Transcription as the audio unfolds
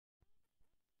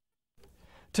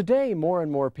Today, more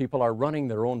and more people are running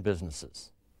their own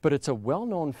businesses. But it's a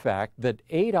well-known fact that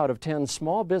 8 out of 10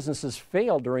 small businesses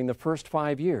fail during the first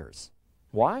 5 years.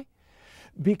 Why?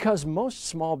 Because most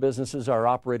small businesses are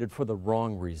operated for the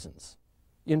wrong reasons.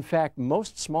 In fact,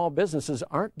 most small businesses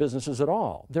aren't businesses at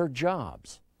all. They're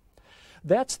jobs.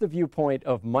 That's the viewpoint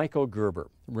of Michael Gerber,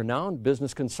 renowned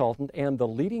business consultant and the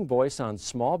leading voice on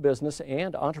small business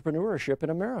and entrepreneurship in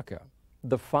America.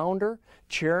 The founder,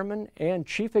 chairman, and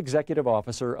chief executive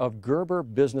officer of Gerber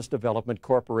Business Development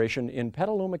Corporation in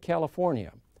Petaluma,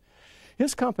 California.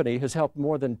 His company has helped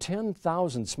more than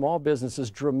 10,000 small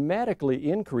businesses dramatically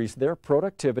increase their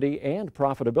productivity and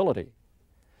profitability.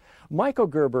 Michael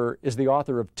Gerber is the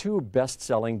author of 2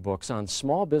 best-selling books on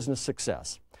small business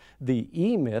success: The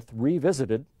E-Myth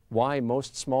Revisited, Why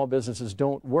Most Small Businesses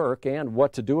Don't Work and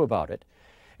What to Do About It,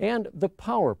 and The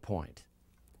PowerPoint.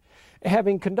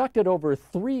 Having conducted over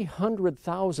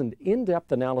 300,000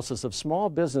 in-depth analysis of small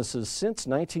businesses since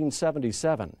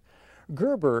 1977,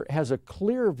 Gerber has a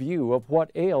clear view of what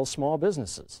ails small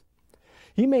businesses.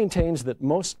 He maintains that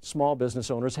most small business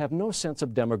owners have no sense of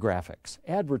demographics,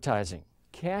 advertising,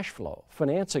 cash flow,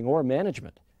 financing, or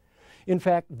management. In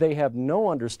fact, they have no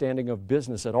understanding of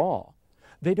business at all.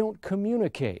 They don't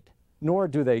communicate, nor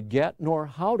do they get nor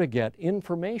how to get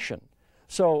information.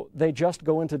 So they just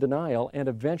go into denial and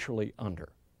eventually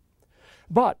under.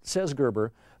 But, says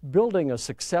Gerber, building a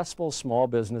successful small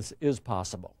business is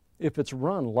possible if it's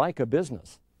run like a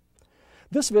business.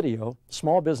 This video,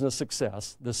 Small Business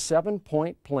Success, the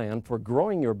 7-point plan for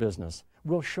growing your business,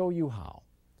 will show you how.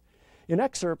 In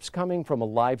excerpts coming from a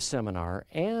live seminar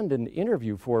and an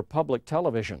interview for public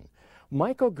television,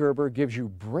 Michael Gerber gives you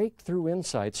breakthrough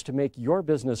insights to make your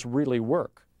business really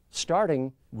work,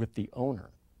 starting with the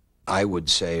owner. I would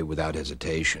say without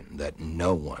hesitation that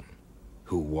no one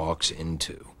who walks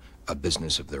into a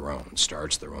business of their own,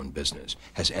 starts their own business,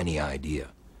 has any idea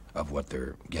of what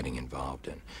they're getting involved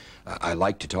in. I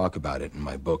like to talk about it in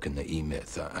my book, in the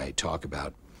E-Myth. I talk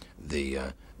about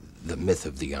the myth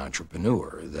of the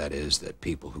entrepreneur. That is, that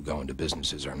people who go into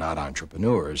businesses are not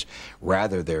entrepreneurs,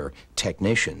 rather they're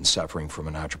technicians suffering from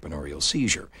an entrepreneurial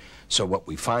seizure. So what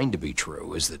we find to be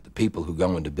true is that the people who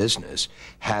go into business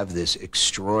have this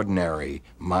extraordinary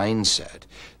mindset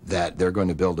that they're going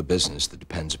to build a business that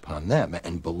depends upon them,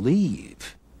 and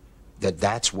believe that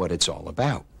that's what it's all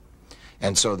about.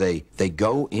 And so they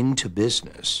go into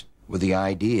business with the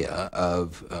idea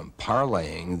of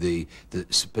parlaying the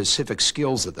specific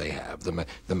skills that they have,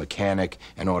 the mechanic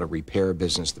and auto repair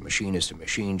business, the machinist, a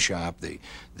machine shop, the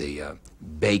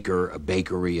baker, a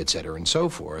bakery, etc., and so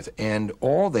forth. And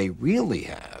all they really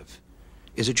have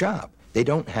is a job. They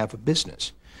don't have a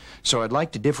business. So I'd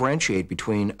like to differentiate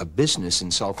between a business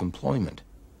and self-employment.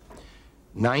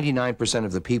 99%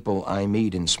 of the people I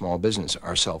meet in small business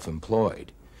are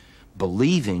self-employed,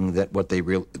 believing that what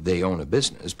they own a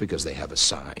business because they have a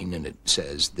sign and it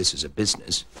says this is a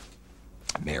business,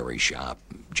 Mary's shop,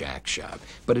 Jack's shop,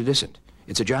 but it isn't.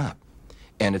 It's a job,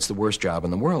 and it's the worst job in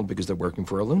the world because they're working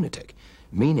for a lunatic,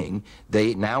 meaning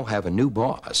they now have a new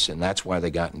boss, and that's why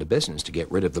they got into business, to get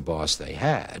rid of the boss they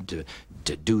had,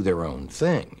 to do their own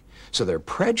thing. So their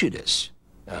prejudice,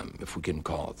 if we can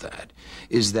call it that,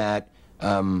 is that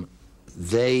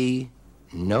they,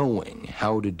 knowing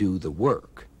how to do the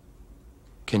work,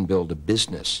 can build a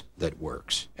business that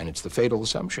works. And it's the fatal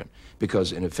assumption,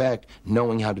 because in effect,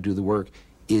 knowing how to do the work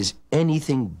is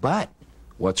anything but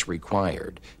what's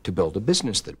required to build a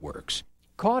business that works.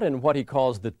 Caught in what he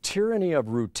calls the tyranny of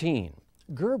routine,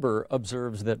 Gerber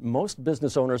observes that most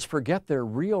business owners forget their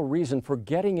real reason for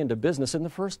getting into business in the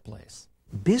first place.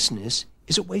 Business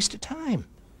is a waste of time.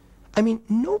 I mean,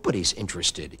 nobody's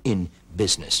interested in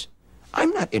business.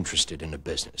 I'm not interested in a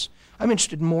business. I'm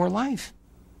interested in more life.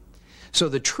 So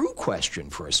the true question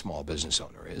for a small business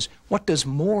owner is, what does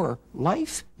more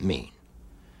life mean?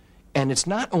 And it's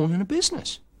not owning a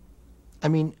business. I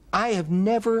mean, I have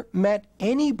never met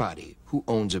anybody who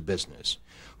owns a business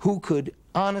who could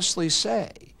honestly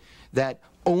say that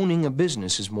owning a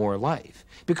business is more life,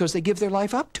 because they give their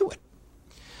life up to it.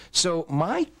 So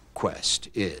my quest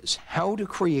is how to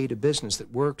create a business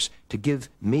that works to give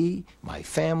me, my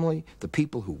family, the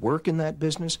people who work in that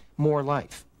business, more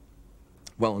life.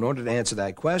 Well, in order to answer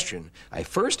that question, I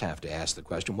first have to ask the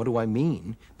question, what do I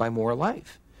mean by more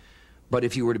life? But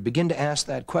if you were to begin to ask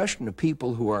that question to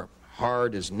people who are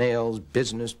hard as nails,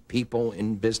 business people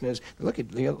in business, look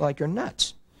at you like you're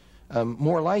nuts.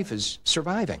 More life is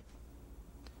surviving.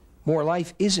 More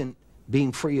life isn't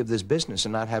being free of this business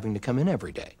and not having to come in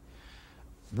every day.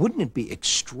 Wouldn't it be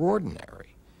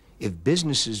extraordinary if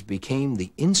businesses became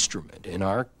the instrument in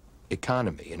our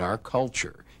economy, in our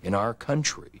culture, in our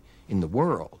country, in the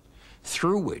world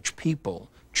through which people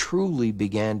truly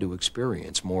began to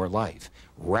experience more life,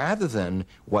 rather than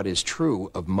what is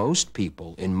true of most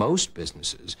people in most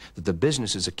businesses, that the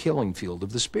business is a killing field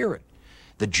of the spirit.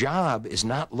 The job is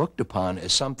not looked upon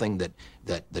as something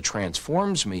that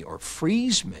transforms me or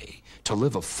frees me to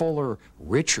live a fuller,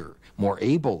 richer, more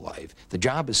able life. The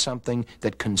job is something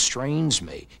that constrains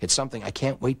me. It's something I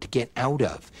can't wait to get out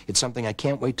of. It's something I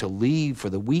can't wait to leave for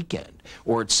the weekend.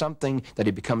 Or it's something that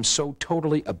I become so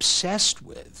totally obsessed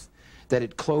with that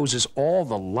it closes all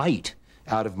the light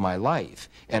out of my life,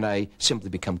 and I simply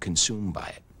become consumed by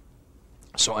it.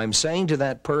 So I'm saying to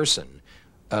that person,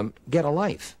 get a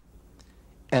life.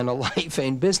 And a life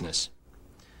ain't business.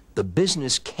 The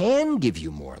business can give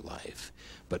you more life,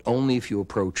 but only if you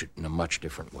approach it in a much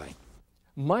different way.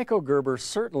 Michael Gerber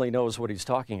certainly knows what he's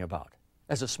talking about.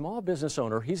 As a small business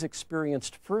owner, he's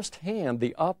experienced firsthand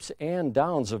the ups and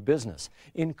downs of business,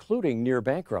 including near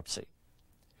bankruptcy.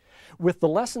 With the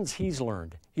lessons he's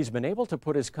learned, he's been able to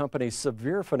put his company's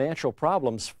severe financial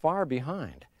problems far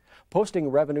behind, posting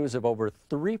revenues of over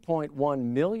 $3.1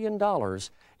 million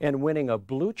and winning a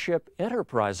Blue Chip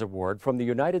Enterprise Award from the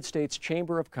United States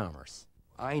Chamber of Commerce.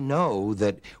 I know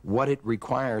that what it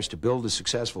requires to build a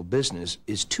successful business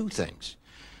is two things.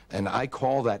 And I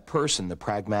call that person the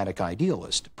pragmatic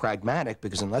idealist. Pragmatic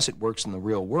because unless it works in the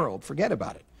real world, forget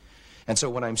about it. And so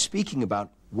when I'm speaking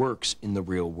about works in the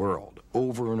real world,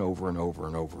 over and over and over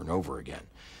and over and over again,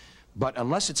 but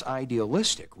unless it's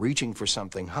idealistic, reaching for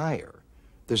something higher,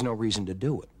 there's no reason to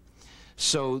do it.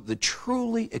 So the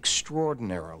truly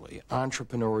extraordinarily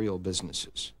entrepreneurial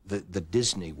businesses, the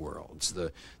Disney Worlds,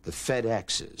 the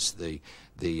FedExes,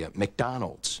 the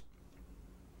McDonald's,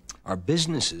 are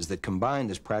businesses that combine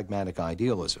this pragmatic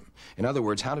idealism. In other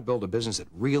words, how to build a business that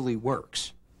really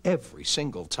works every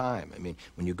single time. I mean,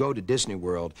 when you go to Disney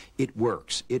World, it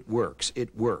works, it works,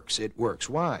 it works, it works.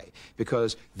 Why?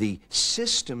 Because the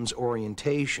systems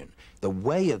orientation, the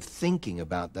way of thinking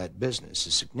about that business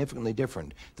is significantly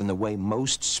different than the way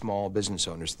most small business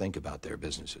owners think about their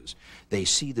businesses. They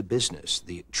see the business,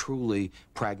 the truly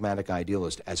pragmatic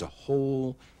idealist, as a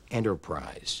whole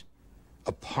enterprise,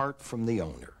 apart from the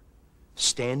owner,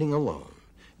 standing alone,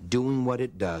 doing what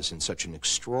it does in such an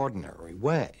extraordinary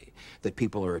way that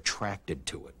people are attracted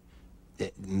to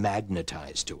it,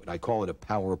 magnetized to it. I call it a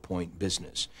PowerPoint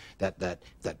business. That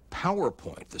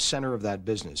PowerPoint, the center of that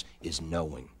business, is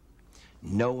knowing.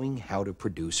 Knowing how to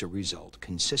produce a result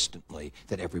consistently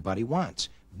that everybody wants,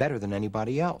 better than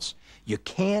anybody else. You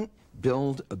can't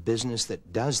build a business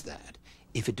that does that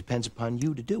if it depends upon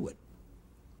you to do it.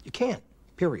 You can't,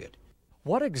 period.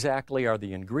 What exactly are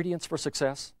the ingredients for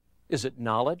success? Is it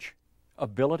knowledge,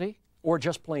 ability, or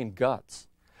just plain guts?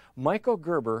 Michael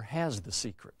Gerber has the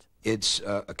secret. It's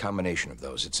a combination of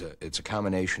those. It's a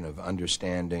combination of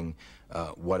understanding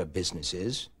what a business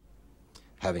is,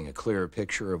 having a clearer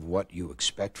picture of what you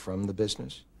expect from the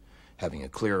business, having a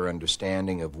clearer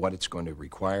understanding of what it's going to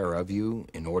require of you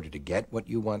in order to get what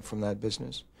you want from that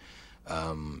business,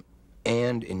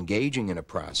 and engaging in a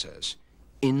process,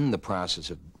 in the process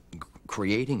of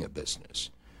creating a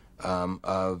business,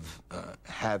 of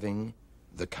having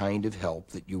the kind of help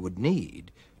that you would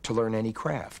need to learn any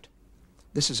craft.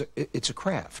 It's a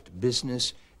craft.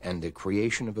 Business and the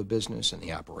creation of a business and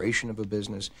the operation of a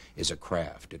business is a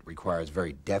craft. It requires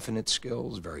very definite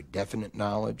skills, very definite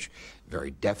knowledge, very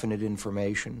definite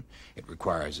information. It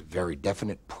requires very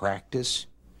definite practice.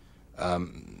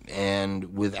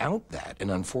 And without that,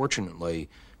 and unfortunately,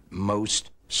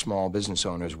 most small business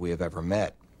owners we have ever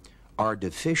met are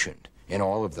deficient in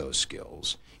all of those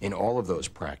skills, in all of those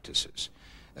practices,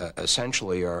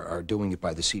 essentially are doing it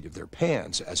by the seat of their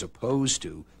pants as opposed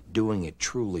to doing it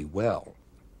truly well.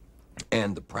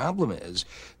 And the problem is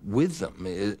with them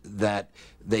is that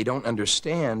they don't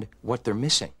understand what they're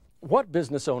missing. What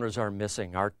business owners are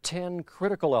missing are 10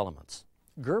 critical elements.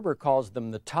 Gerber calls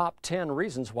them the top 10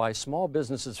 reasons why small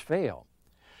businesses fail.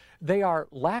 They are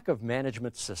lack of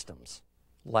management systems,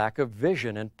 lack of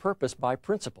vision and purpose by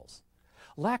principals,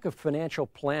 lack of financial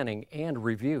planning and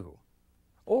review,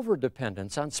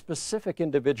 overdependence on specific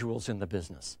individuals in the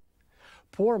business,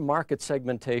 poor market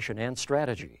segmentation and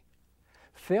strategy,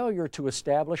 failure to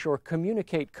establish or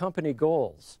communicate company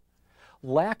goals,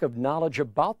 lack of knowledge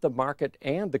about the market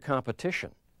and the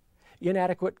competition,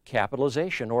 inadequate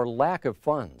capitalization or lack of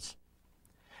funds,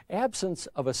 absence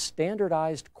of a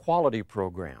standardized quality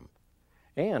program,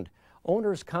 and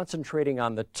owners concentrating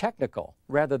on the technical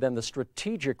rather than the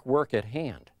strategic work at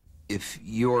hand. If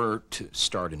you're to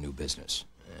start a new business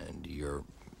and you're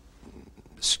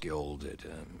skilled at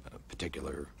a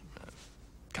particular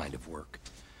kind of work,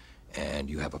 and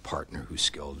you have a partner who's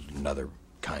skilled at another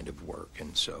kind of work.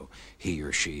 And so he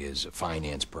or she is a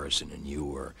finance person and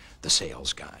you are the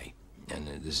sales guy. And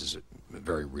this is a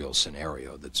very real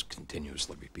scenario that's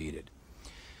continuously repeated.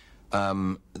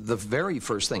 The very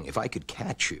first thing, if I could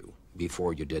catch you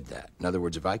before you did that, in other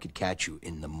words, if I could catch you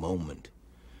in the moment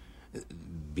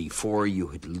before you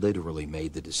had literally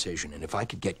made the decision, and if I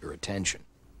could get your attention.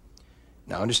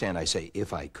 Now understand, I say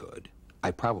if I could.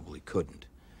 I probably couldn't,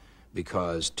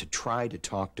 because to try to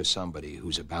talk to somebody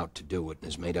who's about to do it and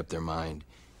has made up their mind,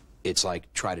 it's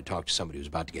like try to talk to somebody who's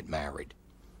about to get married.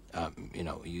 You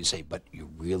know, you say, but you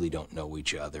really don't know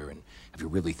each other, and have you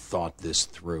really thought this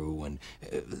through? And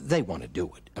they want to do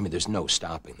it. I mean, there's no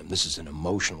stopping them. This is an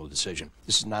emotional decision.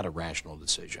 This is not a rational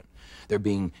decision. They're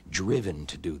being driven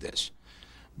to do this.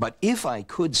 But if I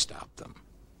could stop them,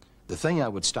 the thing I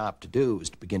would stop to do is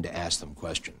to begin to ask them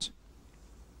questions.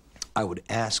 I would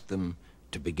ask them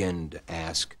to begin to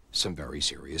ask some very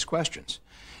serious questions.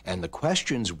 And the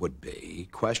questions would be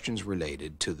questions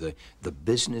related to the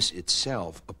business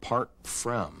itself apart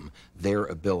from their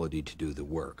ability to do the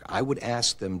work. I would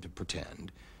ask them to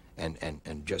pretend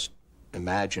and just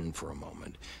imagine for a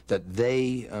moment that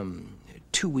they,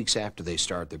 2 weeks after they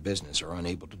start their business, are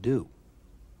unable to do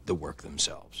the work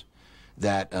themselves.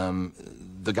 That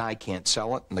the guy can't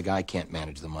sell it and the guy can't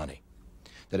manage the money.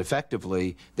 That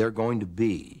effectively they're going to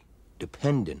be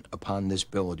dependent upon this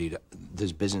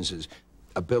business's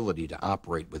ability to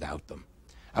operate without them.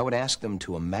 I would ask them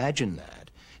to imagine that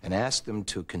and ask them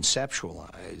to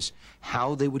conceptualize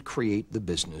how they would create the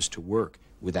business to work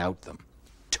without them,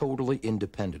 totally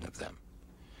independent of them.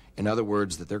 In other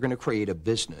words, that they're going to create a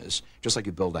business just like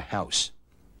you build a house.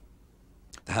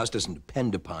 The house doesn't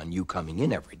depend upon you coming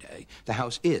in every day. The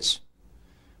house is.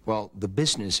 Well, the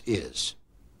business is,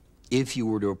 if you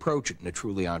were to approach it in a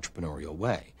truly entrepreneurial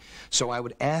way. So I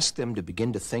would ask them to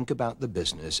begin to think about the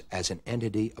business as an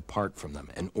entity apart from them,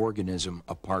 an organism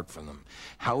apart from them.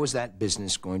 How is that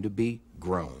business going to be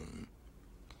grown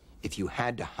if you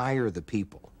had to hire the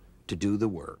people to do the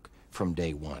work from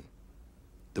day one,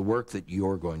 the work that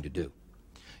you're going to do?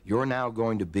 You're now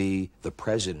going to be the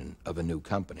president of a new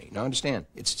company. Now understand,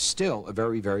 it's still a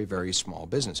very, very, very small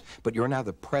business, but you're now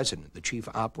the president, the chief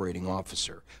operating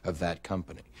officer of that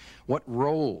company. What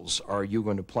roles are you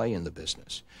going to play in the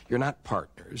business? You're not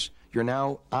partners. You're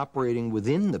now operating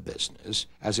within the business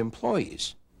as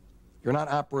employees. You're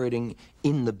not operating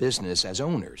in the business as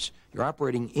owners. You're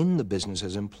operating in the business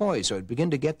as employees. So I'd begin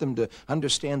to get them to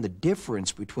understand the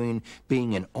difference between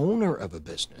being an owner of a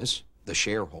business, the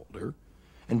shareholder,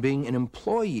 and being an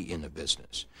employee in a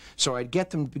business. So I'd get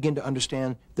them to begin to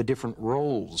understand the different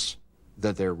roles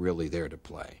that they're really there to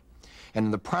play. And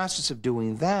in the process of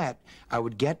doing that, I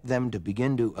would get them to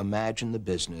begin to imagine the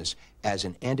business as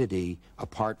an entity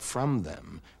apart from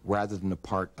them rather than a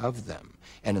part of them.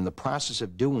 And in the process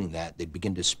of doing that, they'd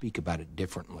begin to speak about it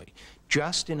differently.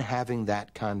 Just in having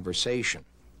that conversation,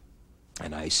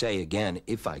 and I say again,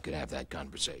 if I could have that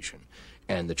conversation,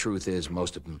 and the truth is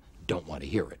most of them don't want to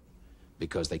hear it,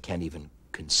 because they can't even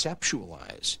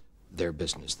conceptualize their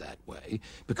business that way,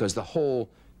 because the whole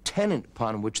tenet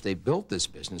upon which they built this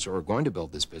business or are going to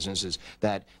build this business is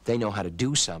that they know how to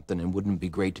do something and wouldn't it be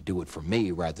great to do it for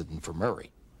me rather than for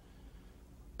Murray.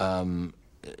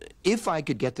 If I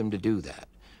could get them to do that,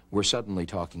 we're suddenly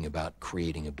talking about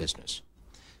creating a business.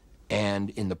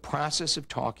 And in the process of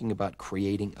talking about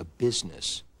creating a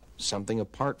business, something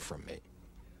apart from me,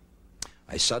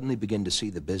 I suddenly begin to see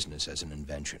the business as an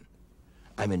invention.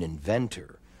 I'm an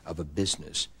inventor of a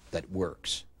business that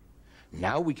works.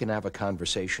 Now we can have a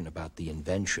conversation about the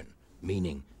invention,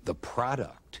 meaning the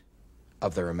product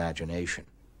of their imagination,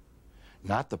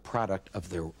 not the product of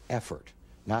their effort,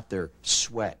 not their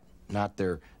sweat, not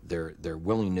their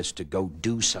willingness to go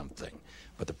do something,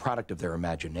 but the product of their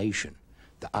imagination,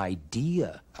 the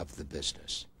idea of the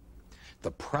business.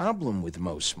 The problem with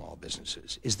most small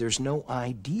businesses is there's no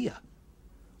idea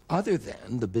other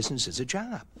than the business is a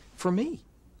job for me.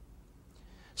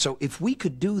 So if we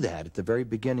could do that at the very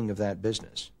beginning of that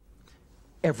business,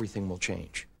 everything will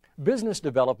change. Business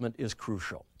development is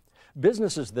crucial.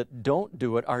 Businesses that don't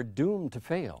do it are doomed to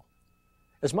fail.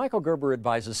 As Michael Gerber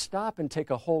advises, stop and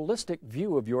take a holistic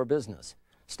view of your business.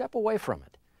 Step away from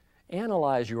it.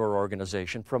 Analyze your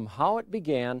organization from how it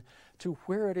began to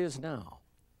where it is now.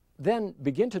 Then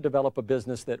begin to develop a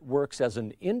business that works as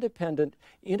an independent,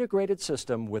 integrated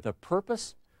system with a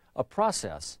purpose, a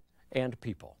process, and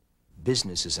people.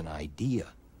 Business is an idea.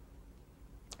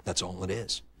 That's all it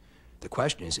is. The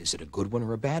question is it a good one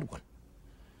or a bad one?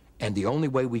 And the only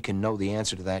way we can know the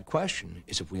answer to that question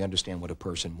is if we understand what a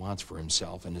person wants for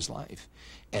himself and his life.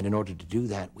 And in order to do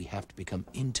that, we have to become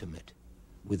intimate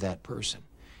with that person.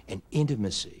 And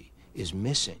intimacy is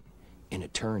missing in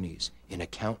attorneys, in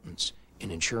accountants, in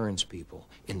insurance people,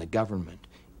 in the government,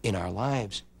 in our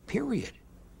lives, period.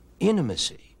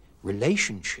 Intimacy,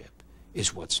 relationship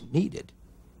is what's needed.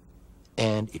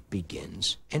 And it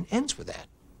begins and ends with that,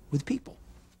 with people.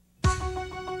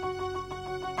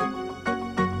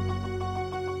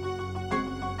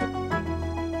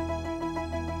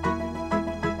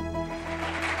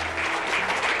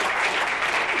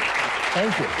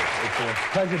 Thank you. It's a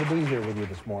pleasure to be here with you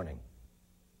this morning.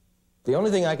 The only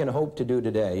thing I can hope to do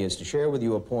today is to share with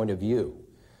you a point of view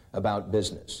about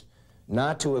business,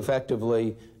 not to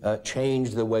effectively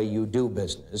change the way you do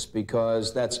business,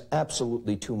 because that's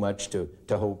absolutely too much to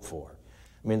hope for.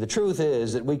 I mean, the truth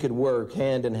is that we could work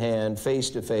hand in hand, face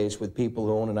to face with people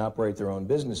who own and operate their own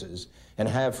businesses, and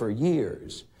have for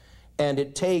years. And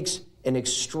it takes an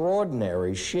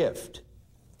extraordinary shift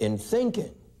in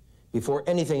thinking before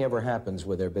anything ever happens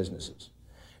with their businesses.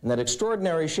 And that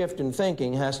extraordinary shift in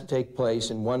thinking has to take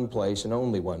place in one place and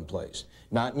only one place.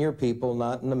 Not in your people,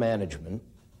 not in the management,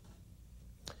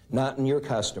 not in your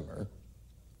customer.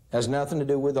 Has nothing to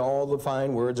do with all the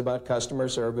fine words about customer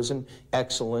service and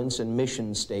excellence and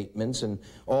mission statements and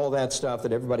all that stuff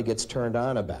that everybody gets turned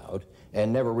on about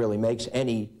and never really makes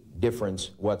any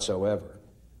difference whatsoever.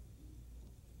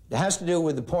 It has to do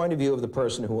with the point of view of the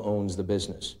person who owns the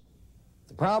business.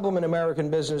 The problem in American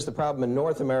business, the problem in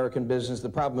North American business, the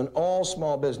problem in all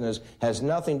small business has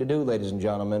nothing to do, ladies and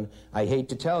gentlemen, I hate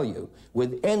to tell you,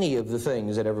 with any of the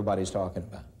things that everybody's talking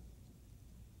about.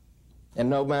 And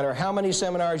no matter how many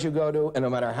seminars you go to, and no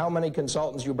matter how many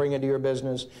consultants you bring into your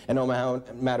business, and no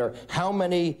matter how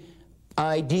many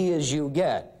ideas you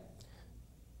get,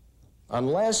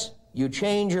 unless you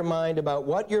change your mind about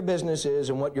what your business is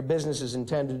and what your business is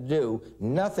intended to do,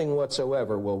 nothing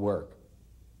whatsoever will work.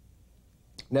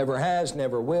 Never has,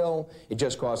 never will. It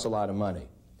just costs a lot of money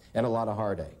and a lot of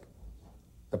heartache.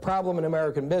 The problem in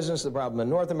American business, the problem in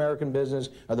North American business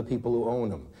are the people who own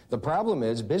them. The problem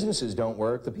is businesses don't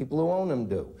work, the people who own them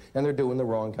do, and they're doing the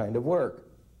wrong kind of work.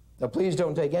 Now please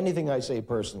don't take anything I say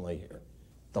personally here.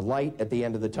 The light at the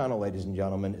end of the tunnel, ladies and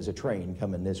gentlemen, is a train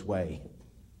coming this way.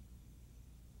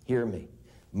 Hear me.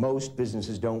 Most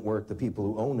businesses don't work, the people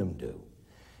who own them do.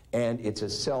 And it's a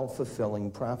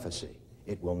self-fulfilling prophecy.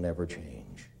 It will never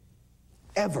change,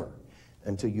 ever,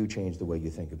 until you change the way you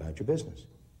think about your business.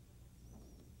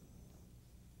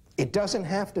 It doesn't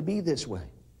have to be this way.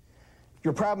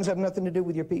 Your problems have nothing to do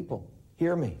with your people.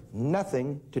 Hear me.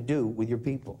 Nothing to do with your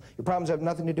people. Your problems have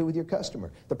nothing to do with your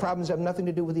customer. The problems have nothing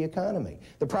to do with the economy.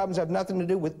 The problems have nothing to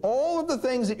do with all of the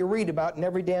things that you read about in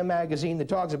every damn magazine that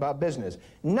talks about business.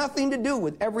 Nothing to do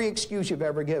with every excuse you've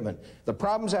ever given. The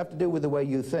problems have to do with the way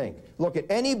you think. Look at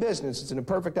any business, it's in a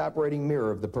perfect operating mirror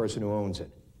of the person who owns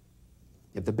it.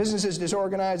 If the business is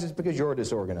disorganized, it's because you're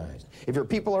disorganized. If your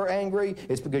people are angry,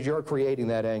 it's because you're creating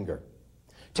that anger.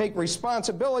 Take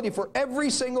responsibility for every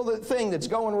single thing that's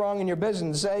going wrong in your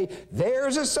business and say,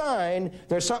 there's a sign,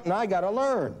 there's something I got to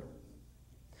learn.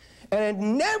 And it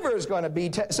never is going to be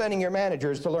sending your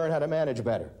managers to learn how to manage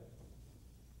better.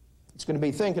 It's going to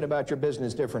be thinking about your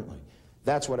business differently.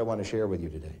 That's what I want to share with you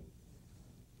today.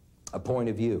 A point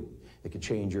of view that could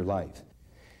change your life.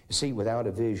 You see, without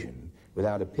a vision,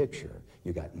 without a picture,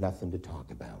 you got nothing to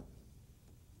talk about.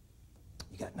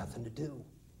 You got nothing to do.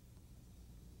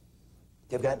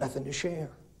 You've got nothing to share.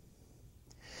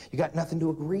 You got nothing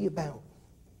to agree about.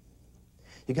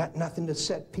 You got nothing to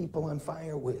set people on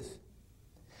fire with.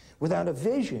 Without a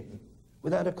vision,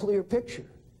 without a clear picture,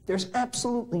 there's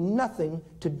absolutely nothing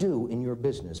to do in your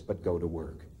business but go to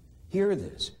work. Hear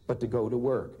this, but to go to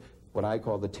work. What I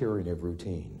call the tyranny of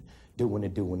routine. Doing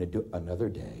it, another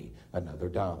day, another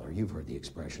dollar. You've heard the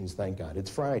expressions, thank God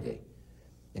it's Friday.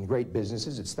 In great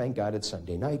businesses, it's thank God it's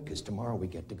Sunday night, because tomorrow we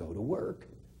get to go to work.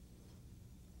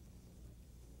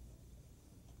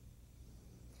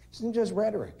 This isn't just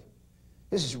rhetoric.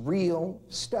 This is real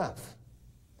stuff.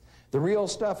 The real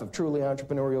stuff of truly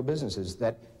entrepreneurial businesses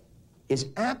that is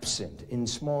absent in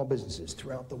small businesses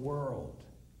throughout the world.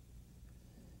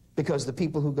 Because the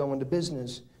people who go into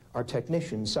business are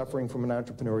technicians suffering from an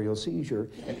entrepreneurial seizure,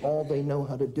 and all they know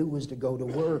how to do is to go to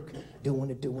work, doing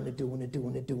it,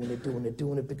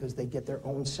 because they get their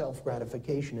own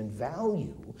self-gratification and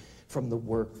value from the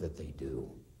work that they do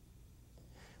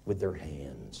with their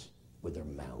hands, with their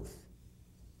mouth,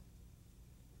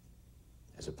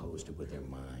 as opposed to with their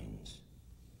minds.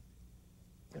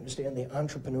 You understand, the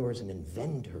entrepreneur is an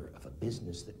inventor of a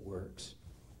business that works.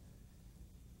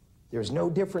 There's no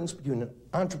difference between an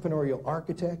entrepreneurial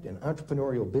architect, an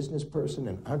entrepreneurial business person,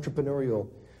 an entrepreneurial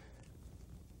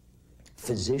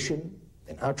physician,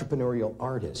 an entrepreneurial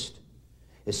artist.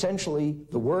 Essentially,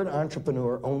 the word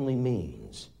entrepreneur only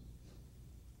means,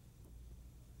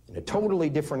 in a totally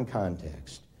different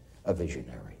context, a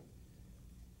visionary.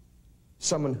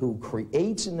 Someone who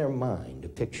creates in their mind a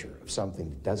picture of something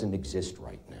that doesn't exist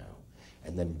right now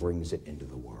and then brings it into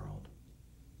the world.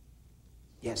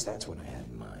 Yes, that's what I had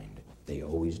in mind. They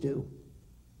always do.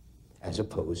 As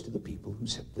opposed to the people who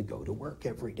simply go to work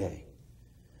every day,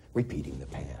 repeating the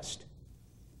past.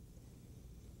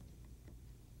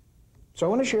 So I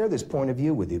want to share this point of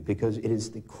view with you because it is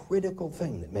the critical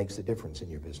thing that makes the difference in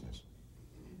your business.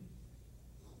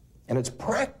 And it's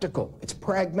practical, it's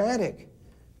pragmatic.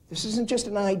 This isn't just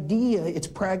an idea, it's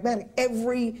pragmatic.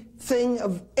 Everything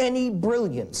of any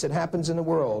brilliance that happens in the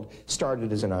world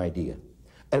started as an idea.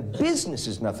 A business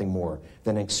is nothing more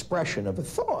than an expression of a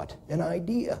thought, an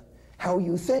idea. How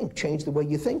you think, change the way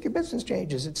you think, your business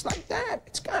changes. It's like that,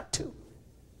 it's got to.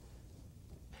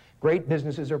 Great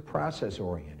businesses are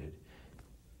process-oriented,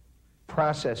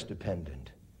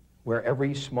 process-dependent, where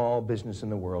every small business in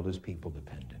the world is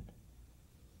people-dependent.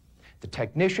 The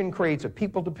technician creates a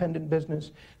people-dependent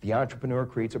business. The entrepreneur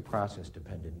creates a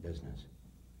process-dependent business.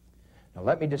 Now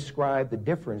let me describe the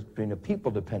difference between a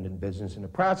people-dependent business and a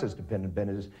process-dependent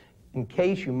business in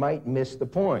case you might miss the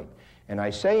point. And I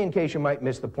say in case you might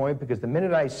miss the point because the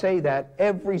minute I say that,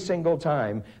 every single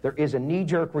time, there is a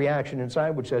knee-jerk reaction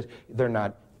inside which says they're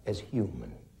not as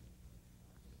human.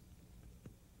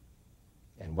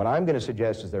 And what I'm going to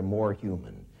suggest is they're more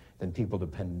human than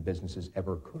people-dependent businesses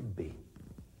ever could be.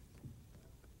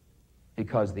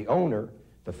 Because the owner,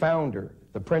 the founder,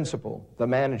 the principal, the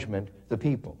management, the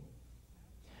people,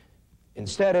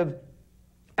 instead of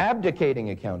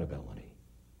abdicating accountability,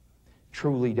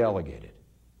 truly delegate it.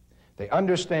 They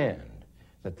understand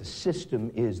that the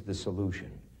system is the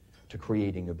solution to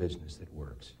creating a business that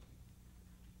works.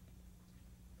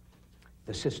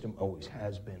 The system always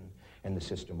has been, and the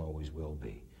system always will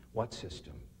be. What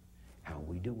system? How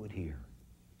we do it here.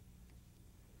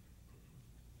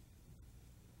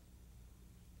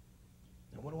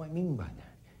 Now, what do I mean by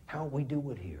that? How we do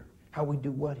it here. How we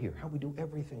do what here? How we do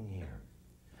everything here.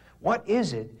 What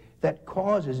is it that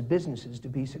causes businesses to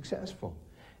be successful?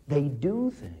 They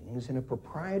do things in a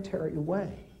proprietary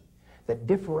way that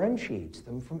differentiates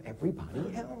them from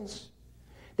everybody else.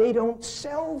 They don't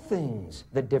sell things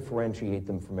that differentiate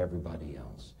them from everybody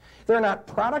else. They're not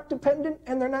product dependent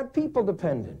and they're not people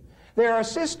dependent. They are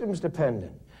systems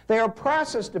dependent. They are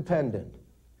process dependent.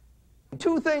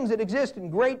 Two things that exist in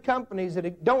great companies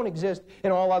that don't exist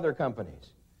in all other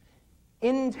companies.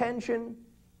 Intention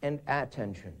and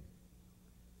attention.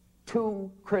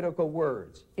 Two critical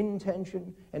words,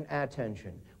 intention and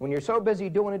attention. When you're so busy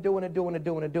doing it,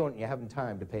 you haven't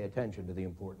time to pay attention to the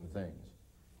important things.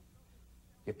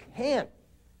 You can't.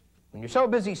 When you're so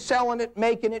busy selling it,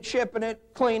 making it, shipping it,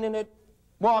 cleaning it,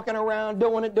 walking around,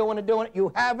 doing it,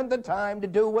 you haven't the time to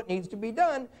do what needs to be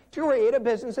done to create a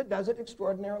business that does it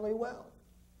extraordinarily well.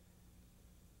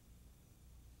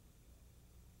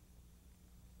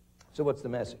 So what's the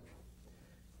message?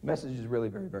 The message is really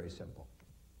very, very simple.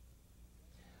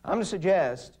 I'm going to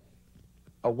suggest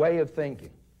a way of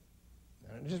thinking.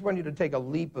 And I just want you to take a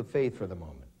leap of faith for the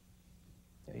moment.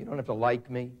 You don't have to like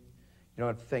me. You don't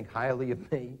have to think highly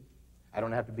of me. I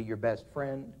don't have to be your best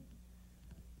friend.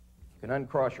 You can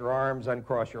uncross your arms,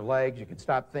 uncross your legs. You can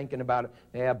stop thinking about it.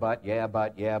 Yeah, but,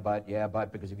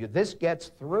 because if this gets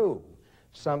through,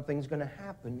 something's going to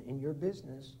happen in your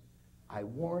business. I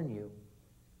warn you.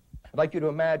 I'd like you to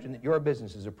imagine that your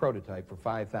business is a prototype for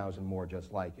 5,000 more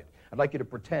just like it. I'd like you to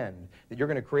pretend that you're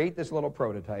going to create this little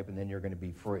prototype and then you're going to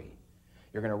be free.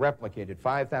 You're going to replicate it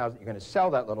 5,000. You're going to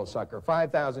sell that little sucker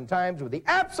 5,000 times with the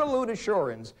absolute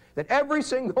assurance that every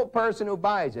single person who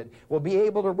buys it will be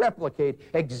able to replicate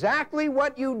exactly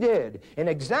what you did in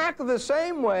exactly the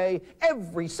same way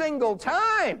every single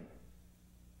time.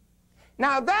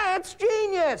 Now that's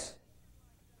genius.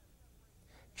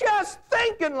 Just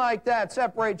thinking like that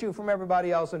separates you from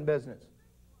everybody else in business.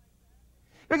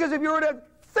 Because if you were to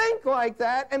think like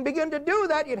that and begin to do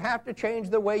that, you'd have to change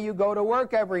the way you go to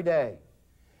work every day.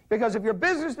 Because if your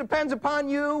business depends upon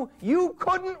you, you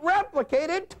couldn't replicate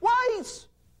it twice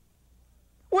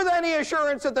with any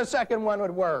assurance that the second one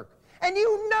would work. And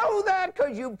you know that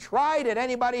because you've tried it.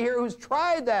 Anybody here who's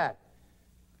tried that?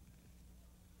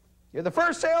 You're the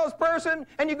first salesperson,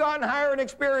 and you go out and hire an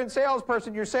experienced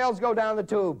salesperson. Your sales go down the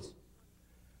tubes.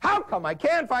 How come I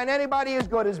can't find anybody as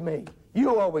good as me?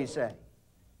 You always say.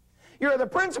 You're the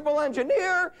principal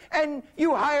engineer, and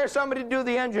you hire somebody to do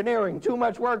the engineering. Too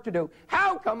much work to do.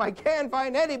 How come I can't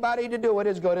find anybody to do it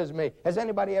as good as me? Has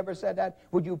anybody ever said that?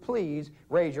 Would you please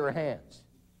raise your hands?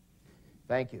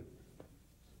 Thank you.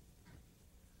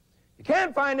 You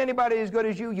can't find anybody as good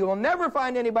as you. You'll never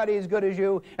find anybody as good as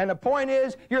you. And the point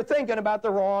is, you're thinking about the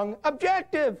wrong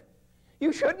objective.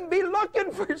 You shouldn't be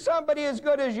looking for somebody as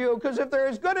good as you, because if they're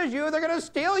as good as you, they're going to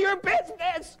steal your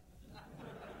business.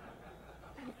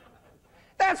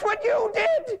 That's what you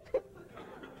did.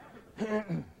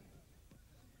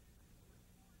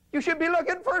 You should be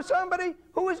looking for somebody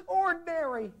who is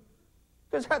ordinary,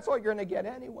 because that's what you're going to get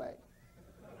anyway.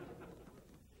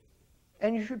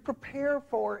 And you should prepare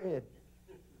for it.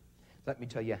 Let me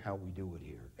tell you how we do it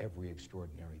here. Every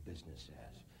extraordinary business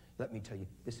says. Let me tell you,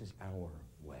 this is our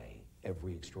way.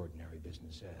 Every extraordinary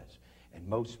business says. And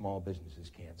most small businesses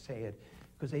can't say it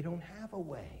because they don't have a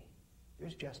way.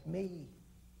 There's just me.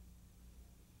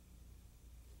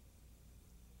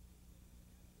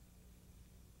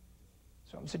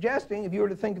 So I'm suggesting if you were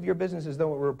to think of your business as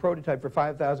though it were a prototype for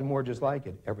 5,000 more just like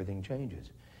it, everything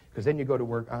changes. Because then you go to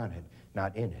work on it,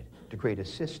 not in it, to create a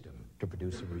system to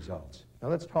produce the results. Now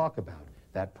let's talk about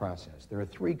that process. There are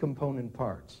three component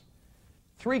parts.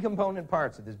 Three component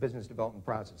parts of this business development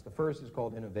process. The first is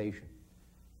called innovation.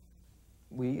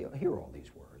 We hear all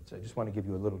these words. I just want to give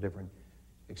you a little different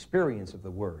experience of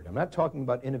the word. I'm not talking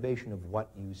about innovation of what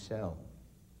you sell.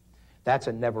 That's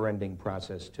a never-ending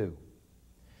process too.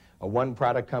 A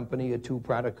one-product company, a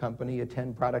two-product company, a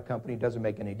 10-product company doesn't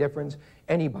make any difference.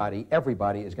 Anybody,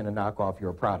 everybody is going to knock off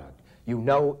your product. You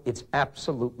know it's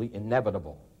absolutely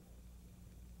inevitable.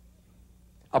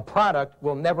 A product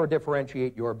will never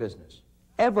differentiate your business.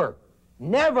 Ever.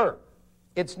 Never.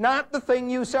 It's not the thing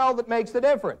you sell that makes the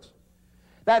difference.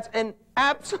 That's an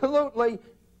absolutely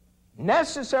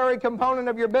necessary component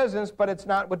of your business, but it's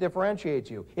not what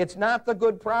differentiates you. It's not the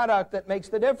good product that makes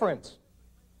the difference.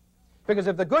 Because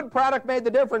if the good product made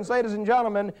the difference, ladies and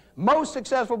gentlemen, most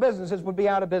successful businesses would be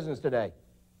out of business today.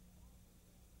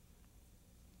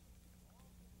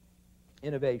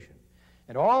 Innovation.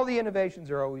 And all the innovations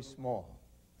are always small.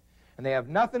 And they have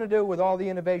nothing to do with all the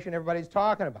innovation everybody's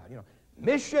talking about. You know,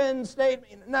 mission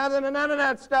statement, none of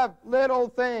that stuff, little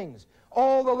things.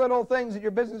 All the little things that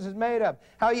your business is made of.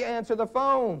 How you answer the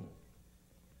phone.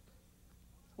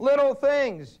 Little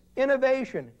things.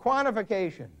 Innovation.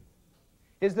 Quantification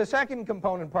is the second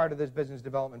component part of this business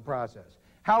development process.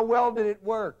 How well did it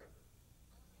work?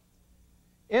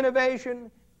 Innovation,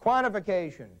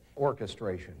 quantification,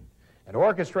 orchestration. And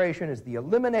orchestration is the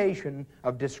elimination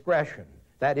of discretion,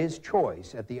 that is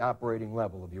choice, at the operating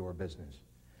level of your business.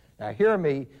 Now hear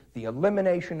me, the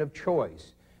elimination of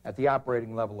choice at the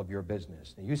operating level of your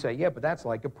business. Now you say, yeah, but that's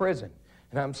like a prison.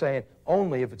 And I'm saying,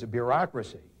 only if it's a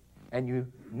bureaucracy and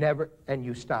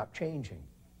you stop changing.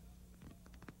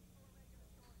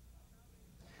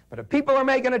 But if people are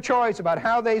making a choice about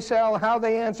how they sell, how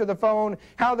they answer the phone,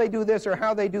 how they do this or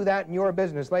how they do that in your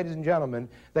business, ladies and gentlemen,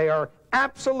 they are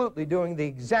absolutely doing the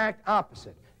exact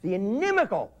opposite, the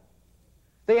inimical,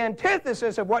 the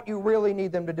antithesis of what you really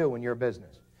need them to do in your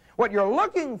business. What you're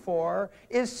looking for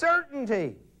is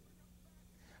certainty,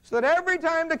 so that every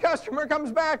time the customer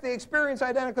comes back, they experience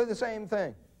identically the same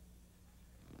thing.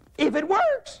 If it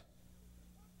works.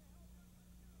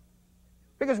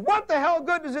 Because what the hell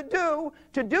good does it do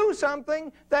to do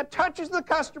something that touches the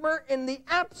customer in the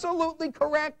absolutely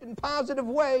correct and positive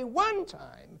way one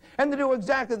time, and to do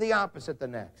exactly the opposite the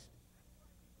next?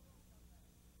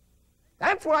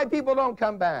 That's why people don't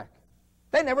come back.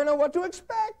 They never know what to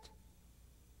expect.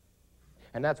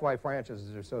 And that's why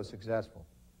franchises are so successful.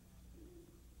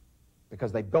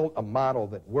 Because they built a model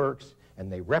that works,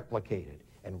 and they replicate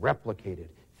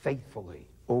it faithfully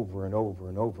over and over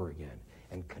and over again.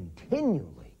 And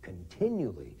continually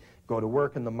go to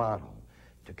work in the model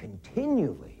to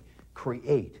continually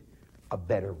create a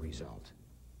better result.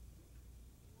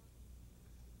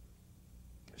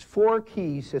 There's four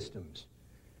key systems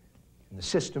in the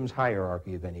systems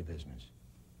hierarchy of any business.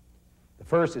 The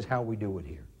first is how we do it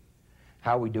here.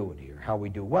 How we do it here. How we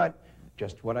do what?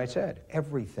 Just what I said,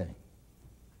 everything.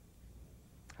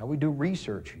 How we do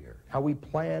research here. How we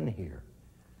plan here.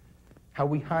 How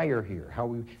we hire here, how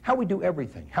we do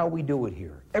everything, how we do it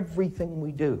here, everything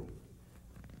we do.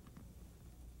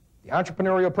 The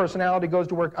entrepreneurial personality goes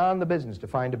to work on the business to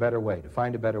find a better way, to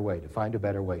find a better way, to find a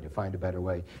better way, to find a better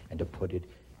way, and to put it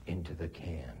into the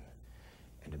can,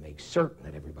 and to make certain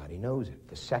that everybody knows it.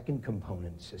 The second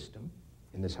component system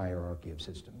in this hierarchy of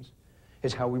systems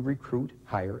is how we recruit,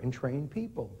 hire, and train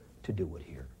people to do it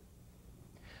here.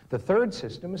 The third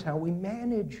system is how we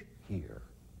manage here.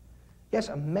 Yes,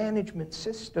 a management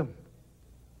system.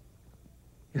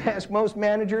 You ask most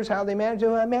managers how they manage.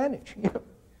 Oh, I manage.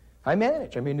 I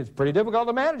manage. I mean, it's pretty difficult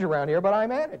to manage around here, but I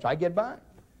manage. I get by.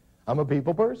 I'm a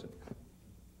people person.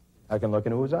 I can look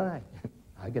into his eye.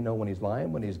 I can know when he's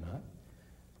lying, when he's not.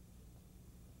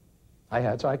 I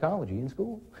had psychology in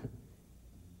school.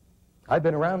 I've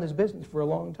been around this business for a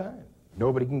long time.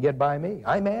 Nobody can get by me.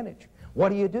 I manage. What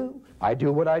do? I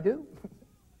do what I do.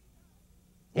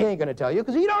 He ain't going to tell you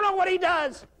because he don't know what he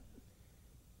does.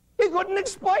 He couldn't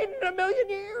explain it in a million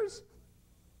years.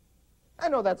 I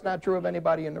know that's not true of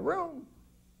anybody in the room.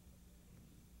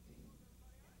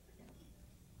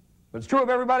 But it's true of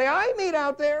everybody I meet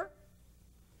out there.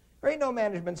 There ain't no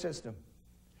management system.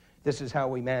 This is how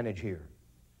we manage here.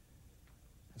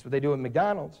 That's what they do at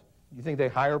McDonald's. You think they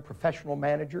hire professional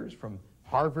managers from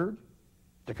Harvard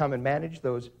to come and manage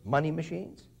those money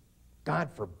machines? God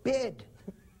forbid.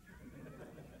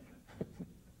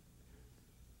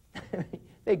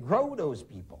 They grow those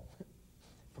people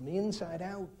from the inside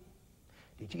out.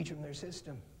 They teach them their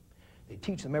system. They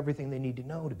teach them everything they need to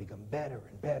know to become better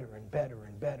and better and better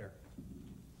and better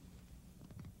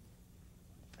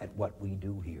at what we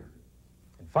do here.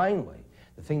 And finally,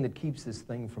 the thing that keeps this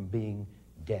thing from being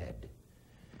dead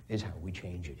is how we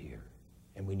change it here.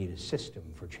 And we need a system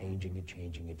for changing it,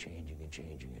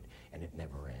 and it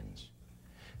never ends.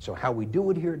 So how we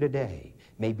do it here today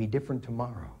may be different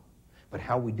tomorrow, but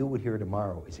how we do it here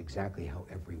tomorrow is exactly how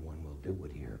everyone will do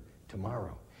it here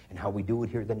tomorrow. And how we do it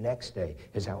here the next day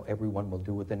is how everyone will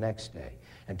do it the next day.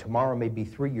 And tomorrow may be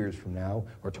 3 years from now,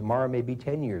 or tomorrow may be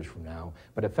 10 years from now,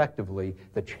 but effectively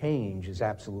the change is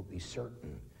absolutely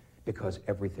certain because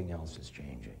everything else is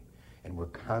changing. And we're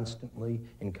constantly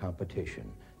in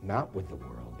competition, not with the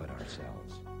world, but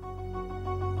ourselves.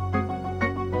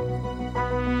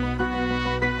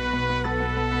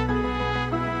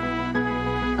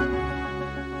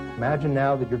 Imagine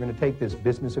now that you're going to take this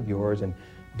business of yours and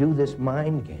do this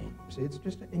mind game. See, it's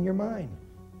just in your mind.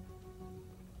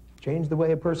 Change the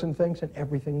way a person thinks and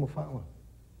everything will follow.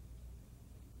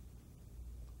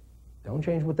 Don't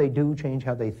change what they do, change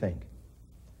how they think.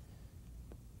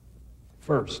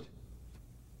 First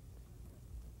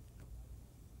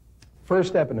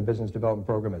step in a business development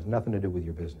program has nothing to do with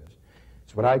your business.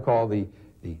 It's what I call the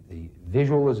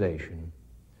visualization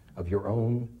of your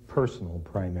own personal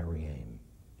primary aim.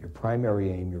 Your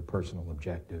primary aim, your personal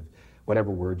objective,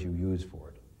 whatever words you use for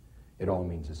it. It all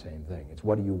means the same thing. It's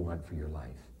what do you want for your life?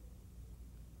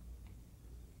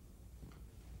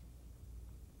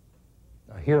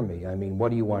 Now hear me, I mean,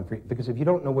 what do you want for, because if you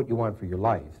don't know what you want for your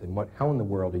life, then how in the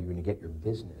world are you going to get your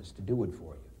business to do it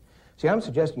for you? See, I'm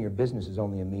suggesting your business is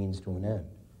only a means to an end.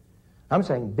 I'm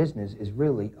saying business is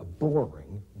really a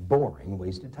boring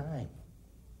waste of time.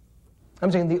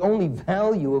 I'm saying the only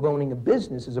value of owning a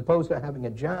business as opposed to having a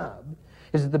job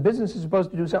is that the business is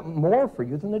supposed to do something more for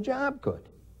you than the job could.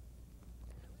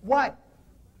 What?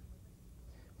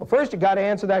 Well, first you got to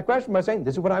answer that question by saying,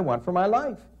 this is what I want for my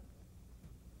life.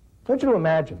 I want you to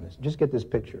imagine this. Just get this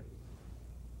picture.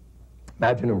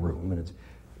 Imagine a room, and it's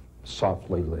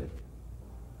softly lit,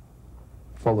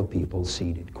 full of people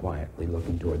seated quietly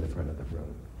looking toward the front of the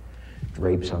room.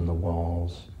 Drapes on the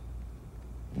walls,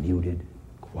 muted,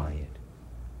 quiet.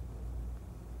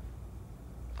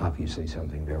 Obviously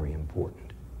something very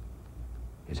important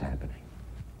is happening.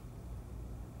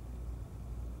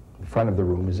 In front of the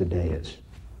room is a dais,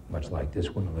 much like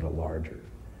this one, a little larger.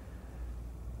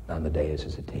 On the dais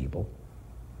is a table.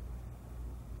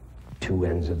 Two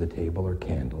ends of the table are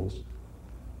candles,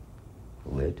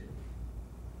 lit,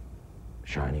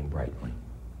 shining brightly.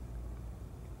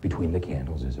 Between the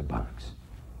candles is a box.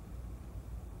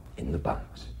 In the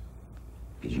box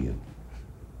is you.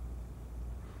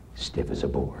 Stiff as a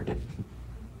board.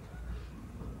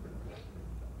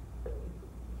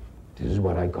 This is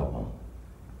what I call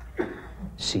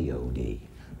COD.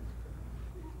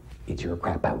 It's your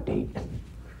crap out date.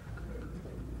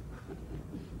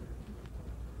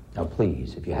 Now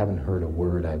please, if you haven't heard a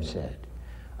word I've said,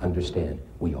 understand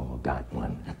we all got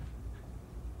one.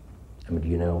 I mean, do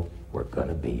you know, we're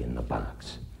gonna be in the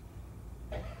box.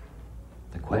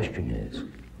 The question is,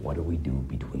 what do we do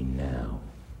between now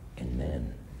and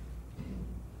then?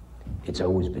 It's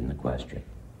always been the question,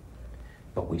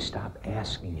 but we stop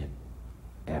asking it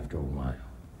after a while,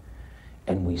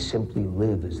 and we simply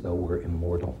live as though we're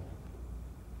immortal.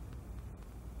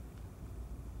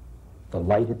 The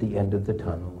light at the end of the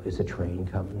tunnel is a train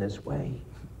coming this way.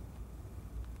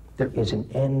 There is an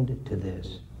end to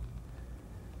this.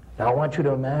 Now I want you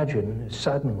to imagine,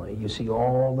 suddenly you see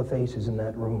all the faces in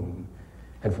that room,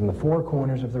 and from the four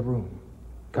corners of the room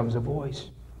comes a voice,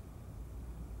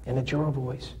 and it's your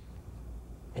voice.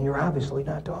 And you're obviously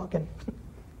not talking.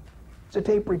 It's a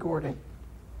tape recording.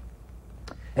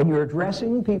 And you're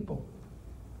addressing people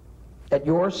at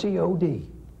your COD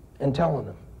and telling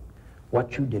them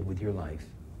what you did with your life.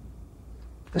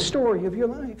 The story of your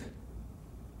life.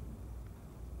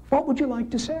 What would you like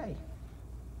to say?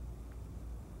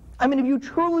 I mean, if you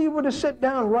truly were to sit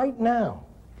down right now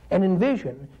and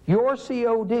envision your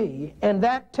COD and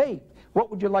that tape, what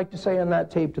would you like to say on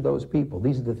that tape to those people?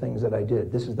 These are the things that I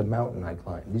did. This is the mountain I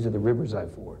climbed. These are the rivers I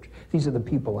forged. These are the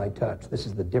people I touched. This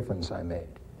is the difference I made.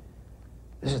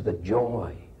 This is the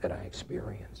joy that I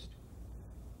experienced.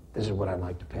 This is what I'd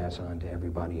like to pass on to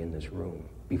everybody in this room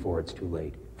before it's too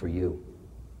late for you.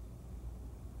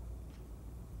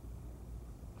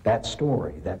 That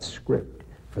story, that script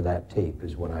for that tape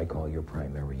is what I call your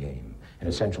primary aim. And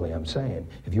essentially I'm saying,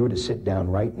 if you were to sit down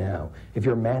right now, if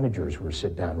your managers were to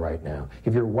sit down right now,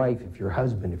 if your wife, if your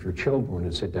husband, if your children were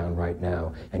to sit down right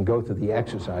now and go through the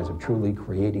exercise of truly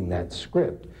creating that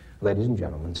script, ladies and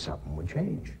gentlemen, something would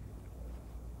change.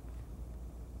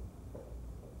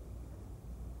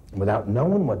 And without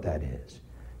knowing what that is,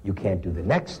 you can't do the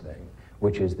next thing,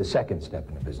 which is the second step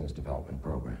in a business development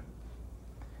program,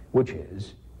 which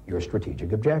is your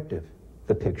strategic objective,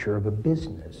 the picture of a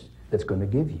business that's going to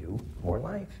give you more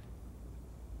life.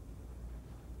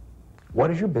 What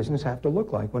does your business have to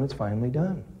look like when it's finally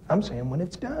done? I'm saying when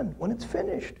it's done, when it's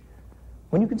finished,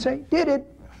 when you can say, did it,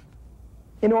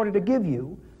 in order to give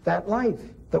you that life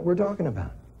that we're talking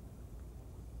about.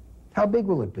 How big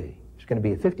will it be? It's going to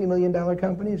be a $50 million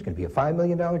company, it's going to be a $5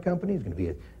 million company, it's going to be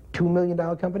a $2 million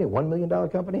company, a $1 million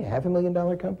company, a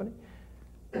 $500,000 company.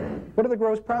 What are the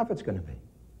gross profits going to be?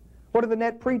 What are the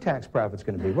net pre-tax profits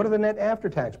going to be? What are the net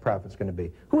after-tax profits going to be?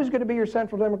 Who's going to be your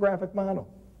central demographic model?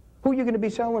 Who are you going to be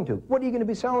selling to? What are you going to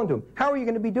be selling to? How are you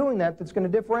going to be doing that that's going to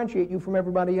differentiate you from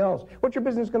everybody else? What's your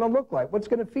business going to look like? What's it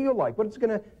going to feel like? What's it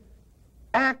going to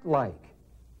act like?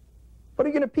 What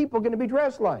are people going to be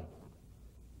dressed like?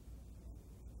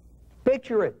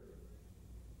 Picture it.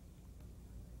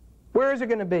 Where is it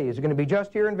going to be? Is it going to be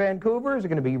just here in Vancouver? Is it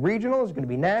going to be regional? Is it going to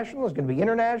be national? Is it going to be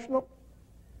international?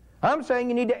 I'm saying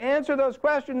you need to answer those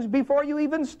questions before you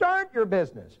even start your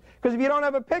business. Because if you don't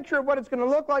have a picture of what it's going to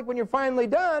look like when you're finally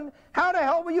done, how the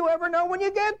hell will you ever know when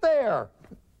you get there?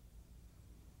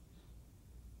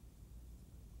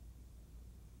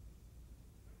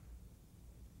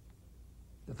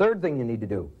 The third thing you need to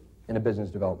do in a business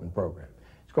development program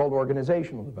is called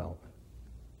organizational development.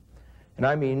 And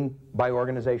I mean by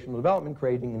organizational development,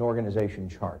 creating an organization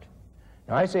chart.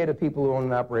 Now, I say to people who own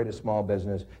and operate a small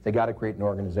business, they got to create an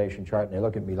organization chart, and they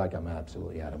look at me like I'm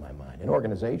absolutely out of my mind. An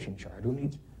organization chart? Who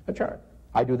needs a chart?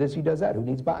 I do this, he does that. Who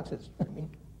needs boxes? I mean,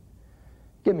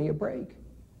 give me a break.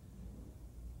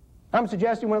 I'm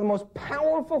suggesting one of the most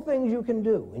powerful things you can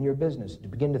do in your business is to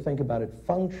begin to think about it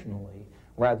functionally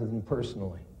rather than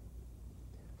personally.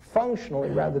 Functionally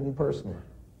rather than personally.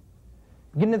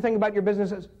 Begin to think about your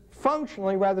business as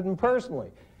functionally rather than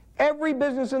personally. Every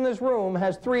business in this room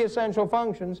has three essential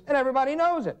functions, and everybody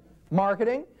knows it.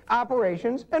 Marketing,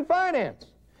 operations, and finance.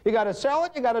 You got to sell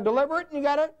it, you got to deliver it, and you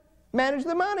got to manage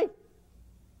the money.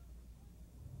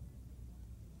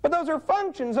 But those are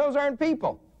functions, those aren't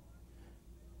people.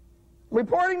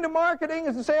 Reporting to marketing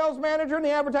is the sales manager and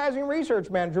the advertising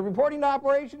research manager. Reporting to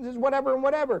operations is whatever and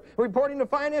whatever. Reporting to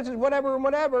finance is whatever and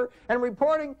whatever. And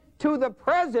reporting to the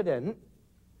president,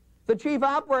 the chief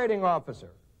operating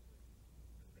officer,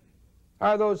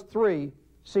 are those three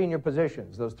senior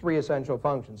positions, those three essential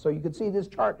functions. So you can see this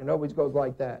chart, and it always goes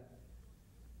like that.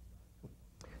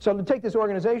 So to take this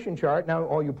organization chart, now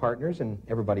all you partners and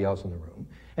everybody else in the room,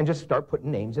 and just start putting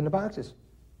names in the boxes.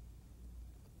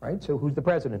 Right? So who's the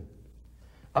president?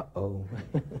 Uh-oh.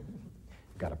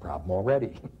 Got a problem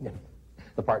already.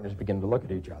 The partners begin to look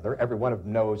at each other. Every one of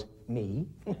them knows me.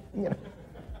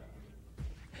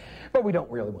 But we don't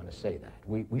really want to say that.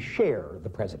 We share the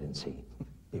presidency,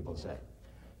 people say.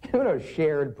 You know what a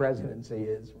shared presidency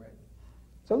is, right?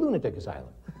 It's a lunatic asylum.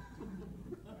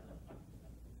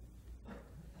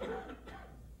 How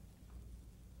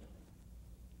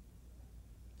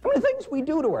many things we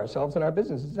do to ourselves in our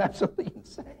business is absolutely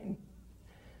insane.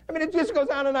 I mean, it just goes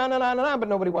on and on and on and on, but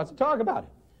nobody wants to talk about it.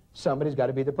 Somebody's got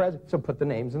to be the president, so put the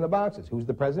names in the boxes. Who's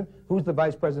the president? Who's the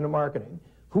vice president of marketing?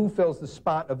 Who fills the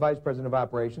spot of vice president of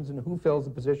operations, and who fills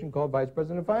the position called vice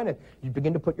president of finance? You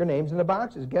begin to put your names in the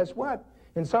boxes. Guess what?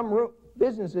 In some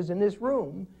businesses in this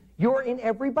room, you're in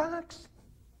every box.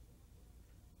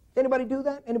 Anybody do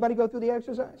that? Anybody go through the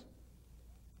exercise?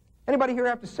 Anybody here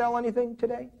have to sell anything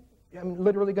today? I'm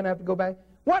literally going to have to go back.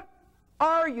 What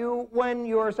are you when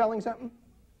you're selling something?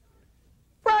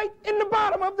 Right in the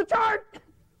bottom of the chart.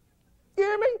 You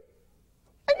hear me?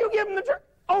 And you give them the chart.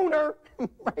 Owner,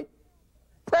 right?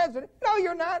 President. No,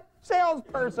 you're not.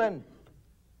 Salesperson.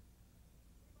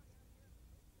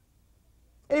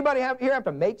 Anybody here have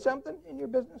to make something in your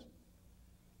business?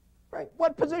 Right.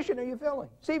 What position are you filling?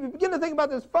 See, if you begin to think about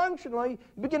this functionally,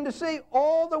 you begin to see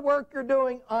all the work you're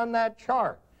doing on that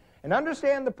chart. And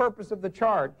understand the purpose of the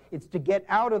chart. It's to get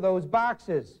out of those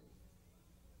boxes.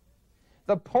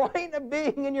 The point of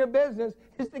being in your business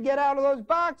is to get out of those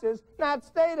boxes, not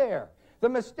stay there. The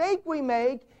mistake we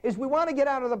make is we want to get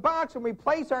out of the box and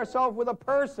replace ourselves with a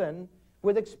person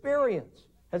with experience.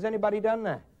 Has anybody done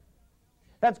that?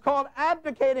 That's called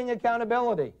abdicating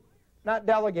accountability, not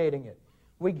delegating it.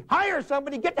 We hire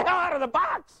somebody, get the hell out of the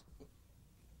box.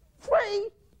 Free.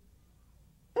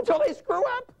 Until they screw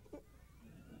up.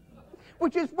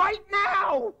 Which is right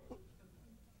now.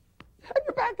 And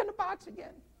you're back in the box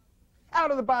again. Out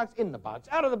of the box, in the box.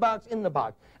 Out of the box, in the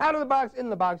box. Out of the box, in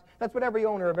the box. That's what every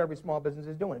owner of every small business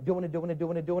is doing. Doing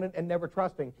it, and never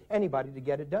trusting anybody to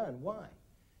get it done. Why?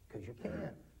 Because you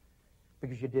can.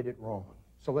 Because you did it wrong.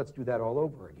 So let's do that all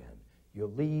over again. You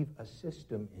leave a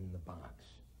system in the box.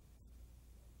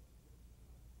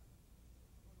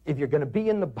 If you're going to be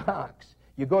in the box,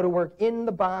 you go to work in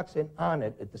the box and on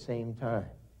it at the same time.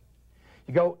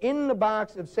 You go in the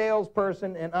box of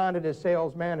salesperson and on it as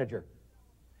sales manager.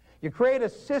 You create a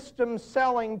system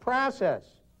selling process.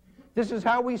 This is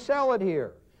how we sell it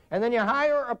here. And then you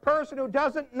hire a person who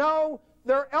doesn't know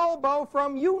their elbow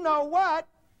from you know what,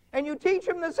 and you teach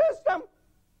them the system.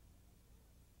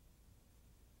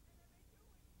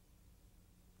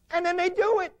 And then they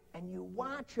do it, and you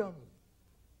watch them.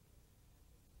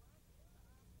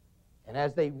 And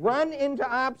as they run into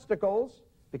obstacles,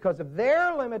 because of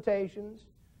their limitations,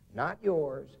 not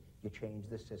yours, you change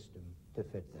the system to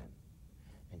fit them.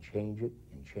 And change it,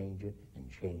 and change it, and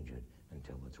change it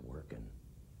until it's working.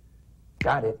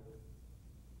 Got it.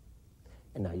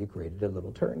 And now you created a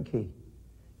little turnkey,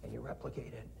 and you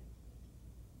replicate it.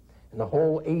 And the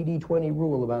whole 80-20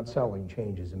 rule about selling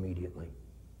changes immediately.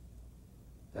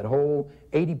 That whole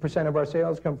 80% of our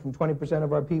sales come from 20%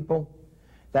 of our people.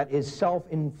 That is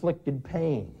self-inflicted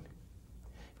pain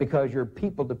because you're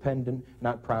people-dependent,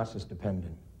 not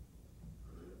process-dependent.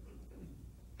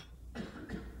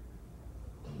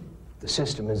 The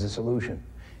system is the solution.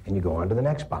 And you go on to the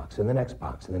next box, and the next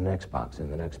box, and the next box,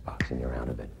 and the next box, and you're out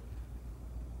of it.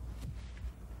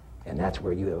 And that's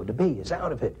where you owe to be, is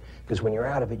out of it. Because when you're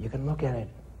out of it, you can look at it,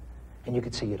 and you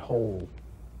can see it whole.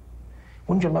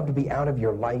 Wouldn't you love to be out of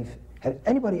your life? Has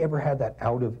anybody ever had that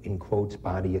out of, in quotes,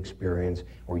 body experience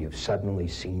where you've suddenly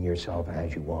seen yourself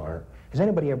as you are? Has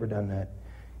anybody ever done that?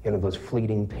 You know, those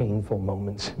fleeting, painful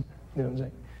moments, you know what I'm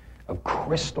saying, of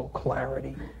crystal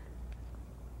clarity.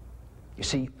 You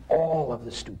see all of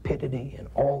the stupidity and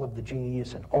all of the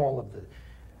genius and all of the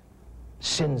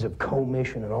sins of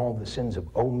commission and all of the sins of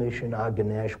omission.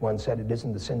 Ganesh once said, it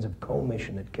isn't the sins of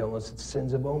commission that kill us, it's the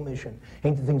sins of omission.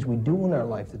 Ain't the things we do in our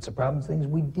life that's the problem, it's things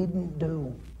we didn't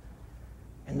do.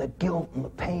 And the guilt and the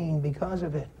pain because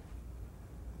of it.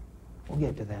 We'll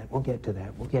get to that, we'll get to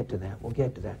that, we'll get to that, we'll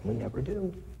get to that, and we never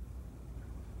do.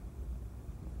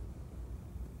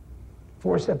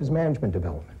 Fourth step is management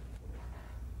development.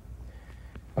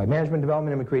 By management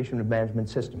development and the creation of a management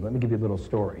system. Let me give you a little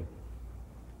story.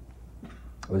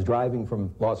 I was driving from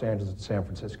Los Angeles to San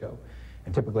Francisco,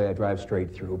 and typically I drive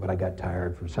straight through, but I got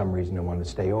tired for some reason. I wanted to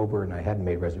stay over, and I hadn't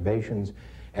made reservations,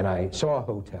 and I saw a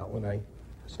hotel, and I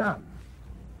stopped.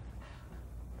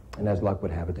 And as luck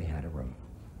would have it, they had a room.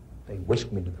 They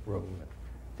whisked me to the room, and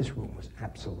this room was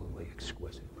absolutely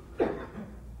exquisite. The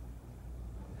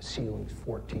ceiling's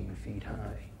 14 feet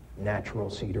high, natural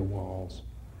cedar walls.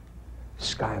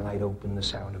 Skylight open, the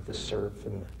sound of the surf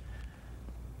and the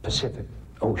Pacific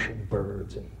Ocean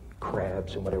birds and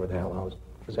crabs and whatever the hell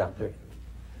was out there.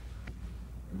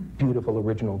 Beautiful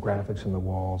original graphics on the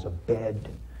walls, a bed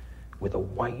with a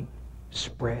white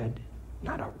spread,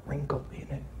 not a wrinkle in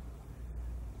it.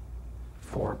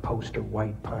 4-poster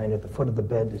white pine at the foot of the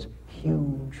bed, this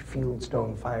huge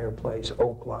fieldstone fireplace,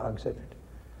 oak logs in it.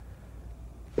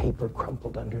 Paper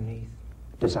crumpled underneath,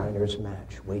 designer's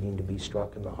match waiting to be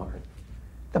struck in the heart.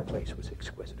 The place was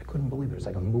exquisite. I couldn't believe it. It was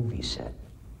like a movie set.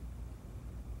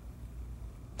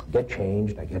 I get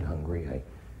changed, I get hungry, I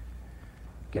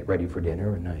get ready for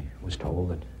dinner, and I was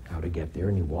told that how to get there,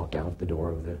 and you walk out the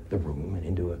door of the room and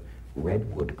into a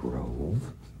redwood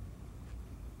grove.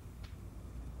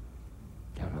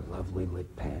 Down a lovely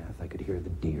lit path, I could hear the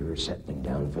deer settling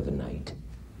down for the night.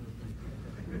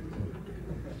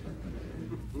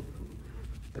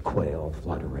 The quail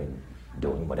fluttering,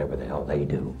 doing whatever the hell they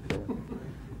do.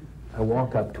 I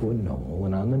walk up to a knoll,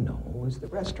 and on the knoll is the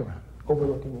restaurant,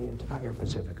 overlooking the entire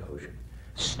Pacific Ocean.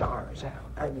 Stars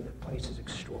out. I mean, the place is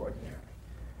extraordinary.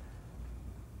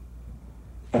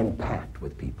 And packed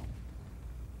with people.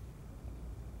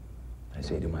 I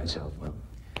say to myself, well,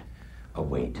 I'll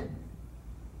wait.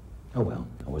 Oh, well,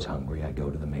 I was hungry. I go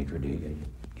to the maitre d',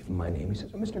 I give him my name. He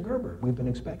says, oh, Mr. Gerber, we've been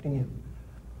expecting you.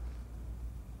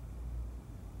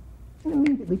 and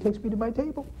immediately takes me to my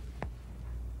table.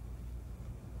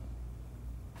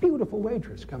 Beautiful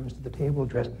waitress comes to the table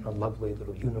dressed in a lovely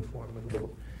little uniform with a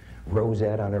little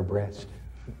rosette on her breast,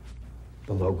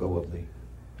 the logo of the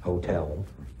hotel.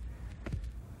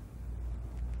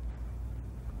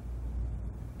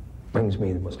 Brings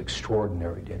me the most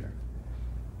extraordinary dinner.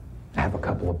 I have a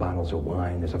couple of bottles of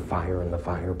wine. There's a fire in the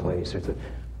fireplace. There's a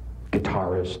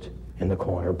guitarist in the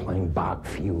corner playing Bach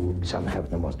fugues. I'm having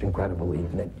the most incredible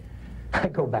evening. I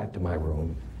go back to my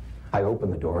room. I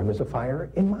open the door, and there's a fire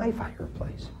in my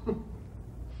fireplace.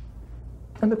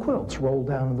 And the quilts roll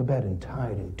down on the bed and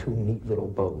tied in two neat little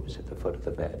bows at the foot of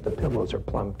the bed. The pillows are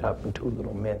plumped up in two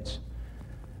little mints.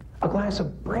 A glass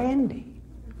of brandy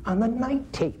on the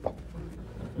night table.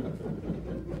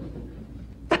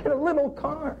 And a little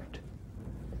card.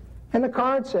 And the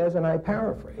card says, and I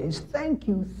paraphrase, "Thank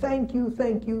you, thank you,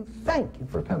 thank you, thank you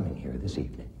for coming here this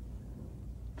evening.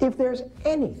 If there's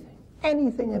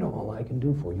anything at all I can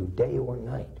do for you, day or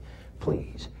night,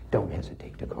 please don't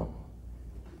hesitate to call.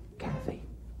 Kathy."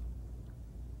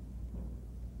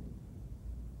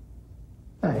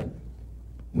 I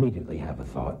immediately have a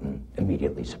thought and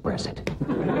immediately suppress it.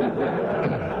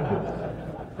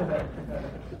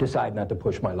 Decide not to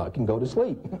push my luck and go to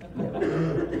sleep.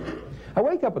 I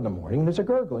wake up in the morning, there's a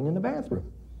gurgling in the bathroom.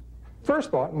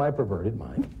 First thought in my perverted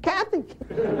mind, Kathy!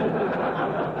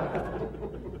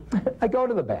 I go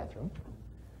to the bathroom.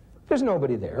 There's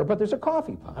nobody there, but there's a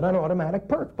coffee pot on automatic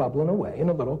perk bubbling away and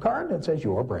a little card that says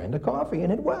your brand of coffee,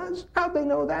 and it was. How'd they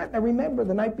know that? I remember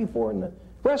the night before in the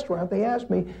restaurant they asked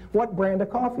me, what brand of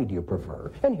coffee do you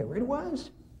prefer? And here it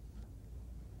was.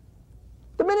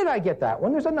 The minute I get that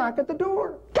one, there's a knock at the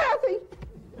door. Kathy!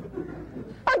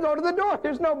 I go to the door.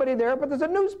 There's nobody there, but there's a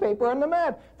newspaper on the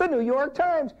mat. The New York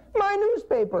Times. My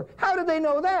newspaper. How did they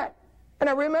know that? And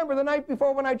I remember the night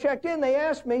before when I checked in, they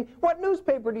asked me, what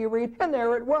newspaper do you read? And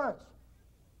there it was.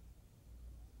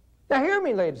 Now hear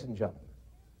me, ladies and gentlemen.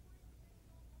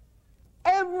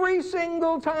 Every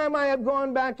single time I have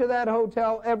gone back to that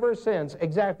hotel ever since,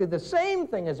 exactly the same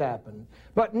thing has happened,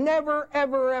 but never,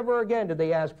 ever, ever again did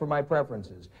they ask for my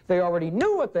preferences. They already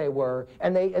knew what they were,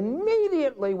 and they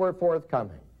immediately were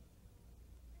forthcoming.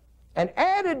 And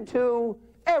added to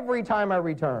every time I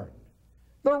returned.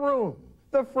 The room,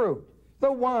 the fruit,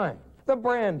 the wine, the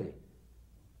brandy.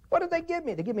 What did they give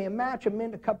me? They give me a match, a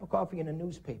mint, a cup of coffee, and a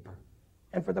newspaper.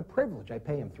 And for the privilege, I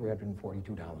pay him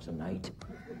 $342 a night.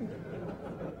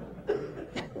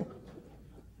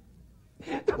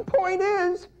 The point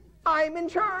is, I'm in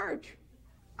charge.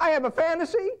 I have a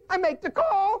fantasy, I make the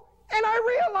call, and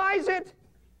I realize it.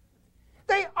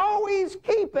 They always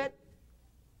keep it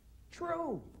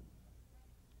true.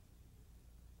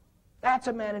 That's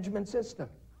a management system.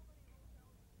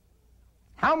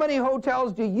 How many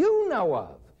hotels do you know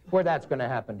of where that's going to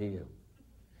happen to you?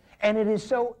 And it is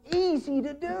so easy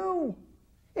to do.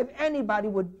 If anybody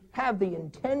would have the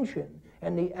intention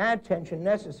and the attention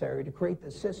necessary to create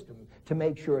the system to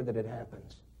make sure that it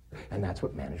happens. And that's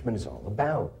what management is all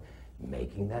about,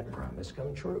 making that promise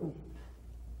come true.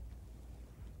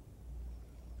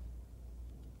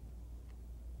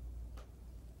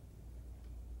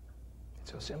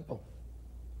 It's so simple.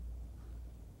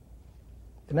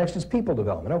 The next is people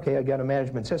development. Okay, I got a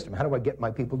management system. How do I get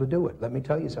my people to do it? Let me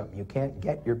tell you something. You can't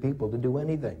get your people to do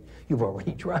anything. You've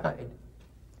already tried.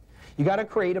 You got to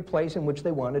create a place in which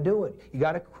they want to do it. You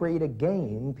got to create a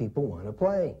game people want to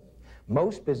play.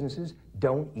 Most businesses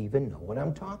don't even know what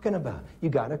I'm talking about. You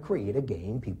got to create a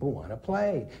game people want to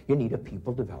play. You need a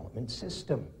people development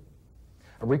system,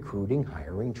 a recruiting,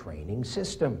 hiring, training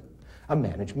system, a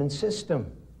management system.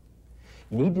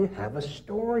 You need to have a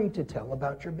story to tell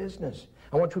about your business.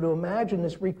 I want you to imagine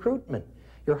this recruitment.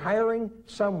 You're hiring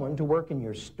someone to work in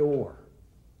your store,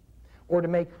 or to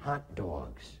make hot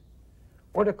dogs,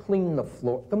 or to clean the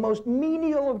floor. The most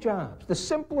menial of jobs, the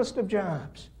simplest of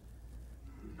jobs.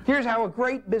 Here's how a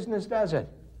great business does it.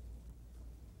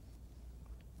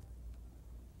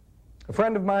 A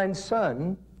friend of mine's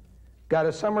son got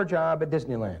a summer job at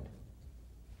Disneyland.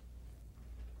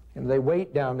 And they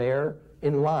wait down there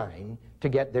in line to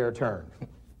get their turn.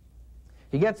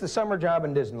 He gets the summer job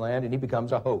in Disneyland and he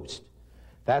becomes a host.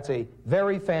 That's a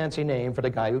very fancy name for the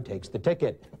guy who takes the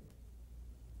ticket.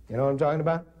 You know what I'm talking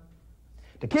about?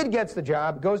 The kid gets the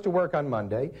job, goes to work on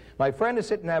Monday. My friend is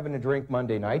sitting having a drink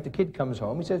Monday night. The kid comes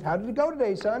home. He says, "How did it go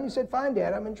today, son?" He said, "Fine,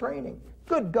 Dad, I'm in training."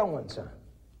 "Good going, son."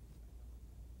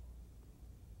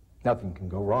 Nothing can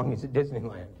go wrong. He's at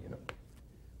Disneyland, you know.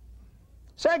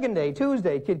 Second day,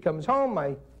 Tuesday, kid comes home.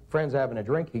 My friend's having a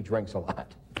drink. He drinks a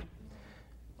lot.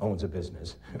 Owns a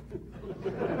business.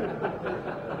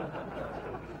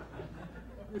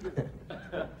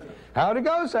 How'd it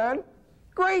go, son?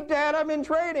 Great, Dad, I'm in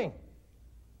training.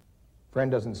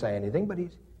 Friend doesn't say anything, but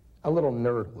he's a little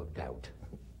nerdle of doubt.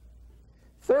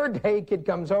 Third day, kid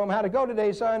comes home. How'd it go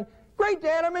today, son? Great,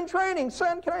 Dad, I'm in training.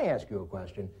 Son, can I ask you a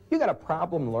question? You got a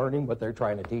problem learning what they're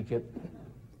trying to teach you?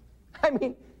 I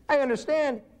mean, I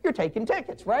understand you're taking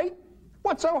tickets, right?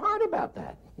 What's so hard about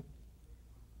that?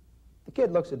 The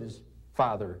kid looks at his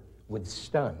father with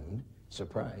stunned,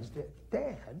 surprised.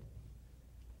 Dad,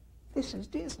 this is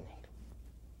Disney.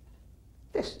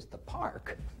 This is the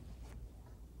park.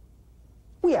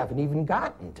 We haven't even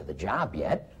gotten to the job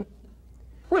yet.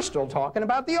 We're still talking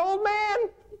about the old man.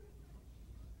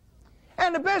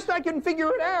 And the best I can figure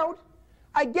it out,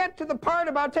 I get to the part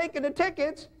about taking the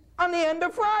tickets on the end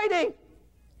of Friday.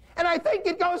 And I think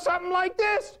it goes something like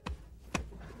this.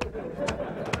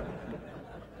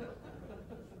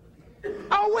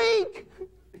 A week.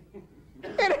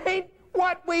 It ain't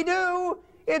what we do,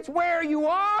 it's where you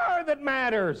are that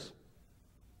matters.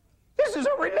 This is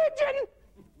a religion.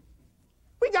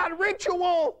 We got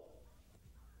ritual.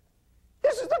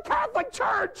 This is the Catholic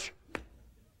Church.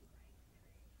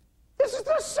 This is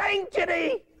the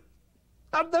sanctity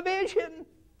of the vision.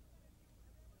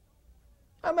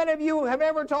 How many of you have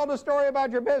ever told a story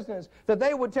about your business that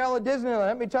they would tell at Disneyland?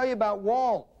 Let me tell you about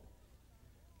Walt.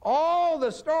 All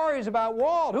the stories about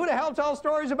Walt. Who the hell tells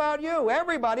stories about you?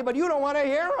 Everybody, but you don't want to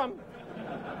hear them.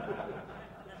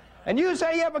 And you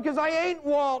say, yeah, because I ain't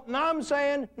Walt. And I'm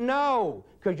saying, no,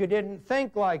 because you didn't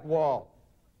think like Walt.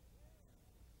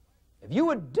 If you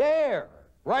would dare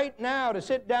right now to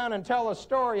sit down and tell a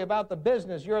story about the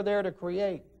business you're there to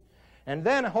create, and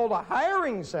then hold a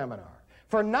hiring seminar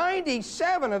for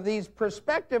 97 of these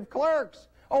prospective clerks,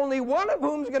 only one of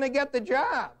whom's going to get the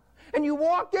job, and you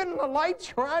walk in and the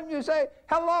lights are on, and you say,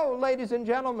 hello, ladies and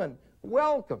gentlemen,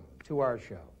 welcome to our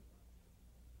show.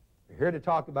 We're here to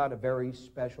talk about a very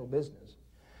special business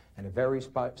and a very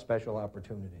special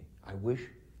opportunity. I wish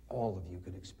all of you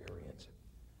could experience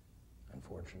it.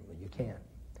 Unfortunately, you can't.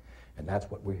 And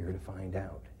that's what we're here to find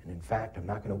out. And in fact, I'm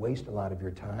not going to waste a lot of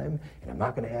your time, and I'm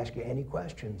not going to ask you any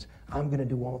questions. I'm going to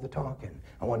do all the talking.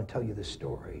 I want to tell you the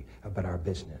story about our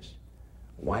business,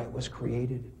 why it was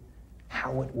created,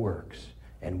 how it works,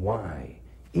 and why,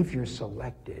 if you're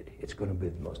selected, it's going to be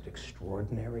the most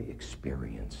extraordinary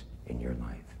experience in your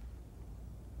life.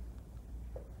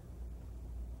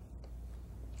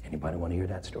 Anybody want to hear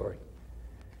that story?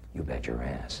 You bet your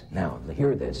ass. Now, to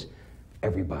hear this,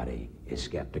 everybody is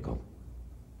skeptical.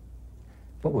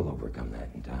 But we'll overcome that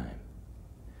in time.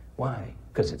 Why?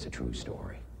 Because it's a true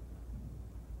story.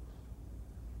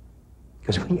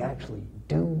 Because we actually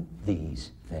do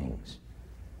these things.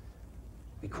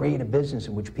 We create a business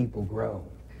in which people grow.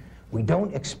 We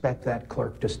don't expect that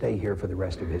clerk to stay here for the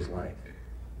rest of his life.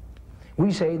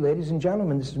 We say, ladies and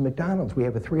gentlemen, this is McDonald's. We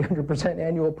have a 300%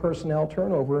 annual personnel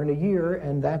turnover in a year,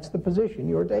 and that's the position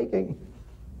you're taking.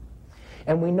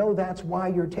 And we know that's why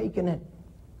you're taking it.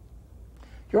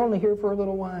 You're only here for a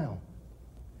little while.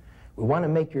 We want to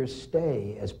make your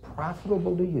stay as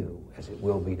profitable to you as it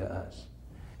will be to us.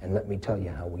 And let me tell you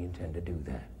how we intend to do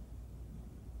that.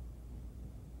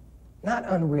 Not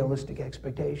unrealistic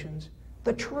expectations,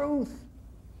 the truth.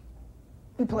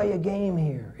 We play a game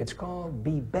here. It's called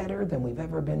Be Better Than We've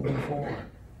Ever Been Before.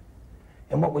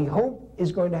 And what we hope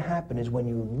is going to happen is when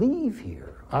you leave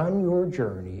here on your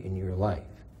journey in your life,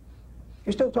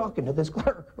 you're still talking to this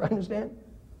clerk, understand?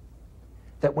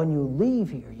 That when you leave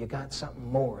here, you got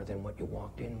something more than what you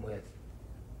walked in with.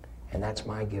 And that's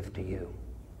my gift to you.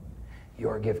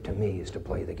 Your gift to me is to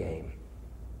play the game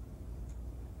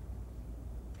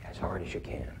as hard as you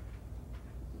can.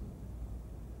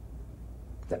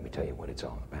 Let me tell you what it's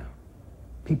all about.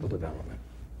 People development.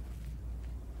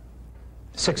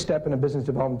 The sixth step in a business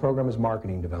development program is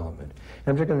marketing development. And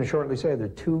I'm just going to shortly say there are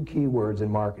two key words in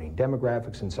marketing: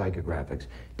 demographics and psychographics.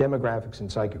 Demographics and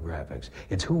psychographics.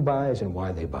 It's who buys and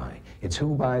why they buy. It's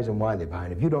who buys and why they buy.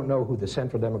 And if you don't know who the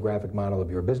central demographic model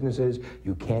of your business is,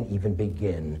 you can't even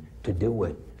begin to do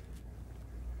it.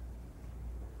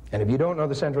 And if you don't know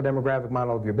the central demographic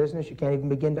model of your business, you can't even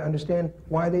begin to understand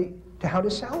how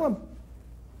to sell them.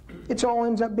 It all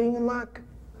ends up being in luck.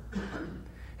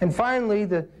 And finally,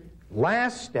 the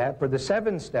last step, or the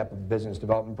seventh step of the business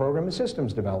development program, is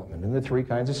systems development. And the three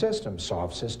kinds of systems: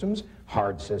 soft systems,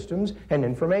 hard systems, and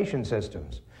information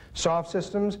systems. Soft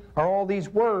systems are all these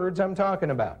words I'm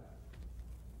talking about.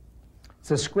 It's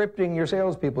the scripting your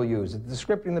salespeople use. It's the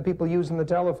scripting that people use in the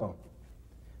telephone.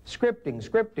 Scripting,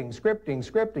 scripting, scripting,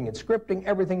 scripting. It's scripting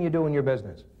everything you do in your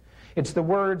business. It's the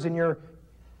words in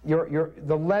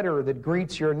the letter that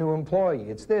greets your new employee.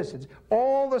 It's this. It's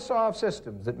all the soft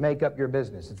systems that make up your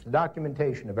business. It's the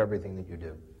documentation of everything that you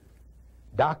do.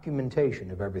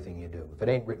 Documentation of everything you do. If it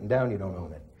ain't written down, you don't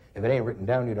own it. If it ain't written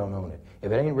down, you don't own it.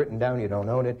 If it ain't written down, you don't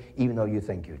own it, even though you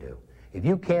think you do. If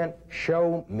you can't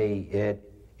show me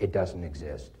it, it doesn't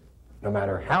exist, no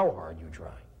matter how hard you try.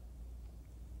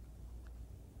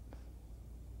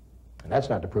 And that's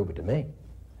not to prove it to me.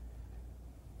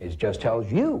 It just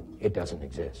tells you it doesn't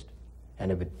exist.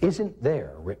 And if it isn't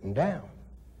there written down,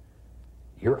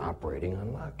 you're operating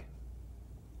on luck.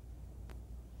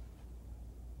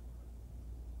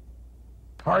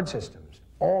 Hard systems,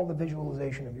 all the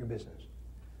visualization of your business.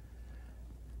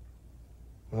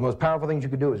 One of the most powerful things you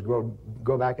could do is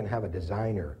go back and have a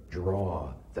designer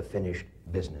draw the finished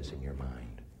business in your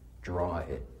mind. Draw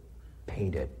it,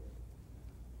 paint it,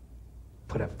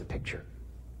 put up the picture.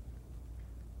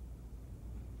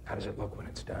 How does it look when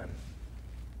it's done?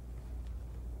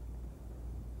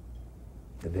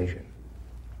 The vision.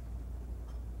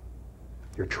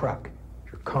 Your truck,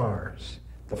 your cars,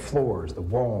 the floors, the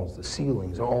walls, the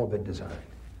ceilings, all have been designed.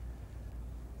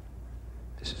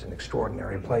 This is an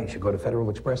extraordinary place. You go to Federal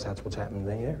Express, that's what's happening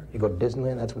there. You go to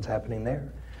Disneyland, that's what's happening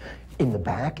there. In the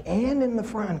back and in the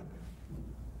front.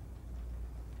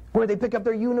 Where they pick up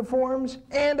their uniforms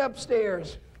and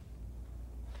upstairs.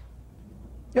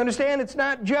 You understand? It's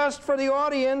not just for the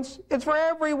audience, it's for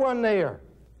everyone there.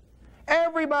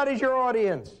 Everybody's your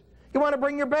audience. You want to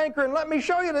bring your banker and let me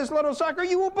show you this little sucker,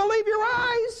 you won't believe your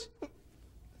eyes.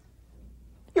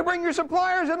 You bring your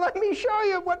suppliers and let me show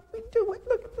you what we do.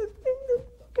 Look at this.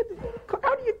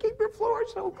 How do you keep your floor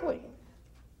so clean?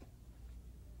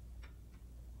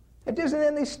 At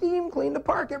Disneyland, they steam clean the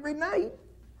park every night.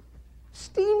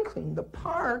 Steam clean the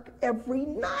park every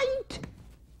night.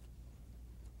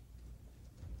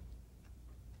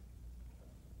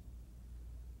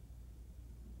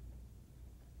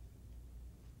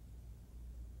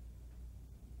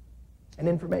 And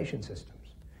information systems.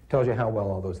 Tells you how well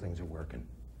all those things are working.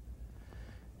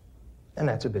 And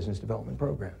that's a business development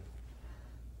program.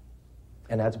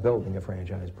 And that's building a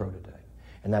franchise prototype.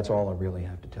 And that's all I really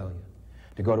have to tell you.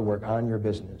 To go to work on your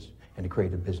business and to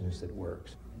create a business that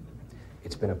works.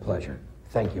 It's been a pleasure.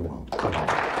 Thank you all.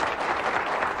 Bye-bye.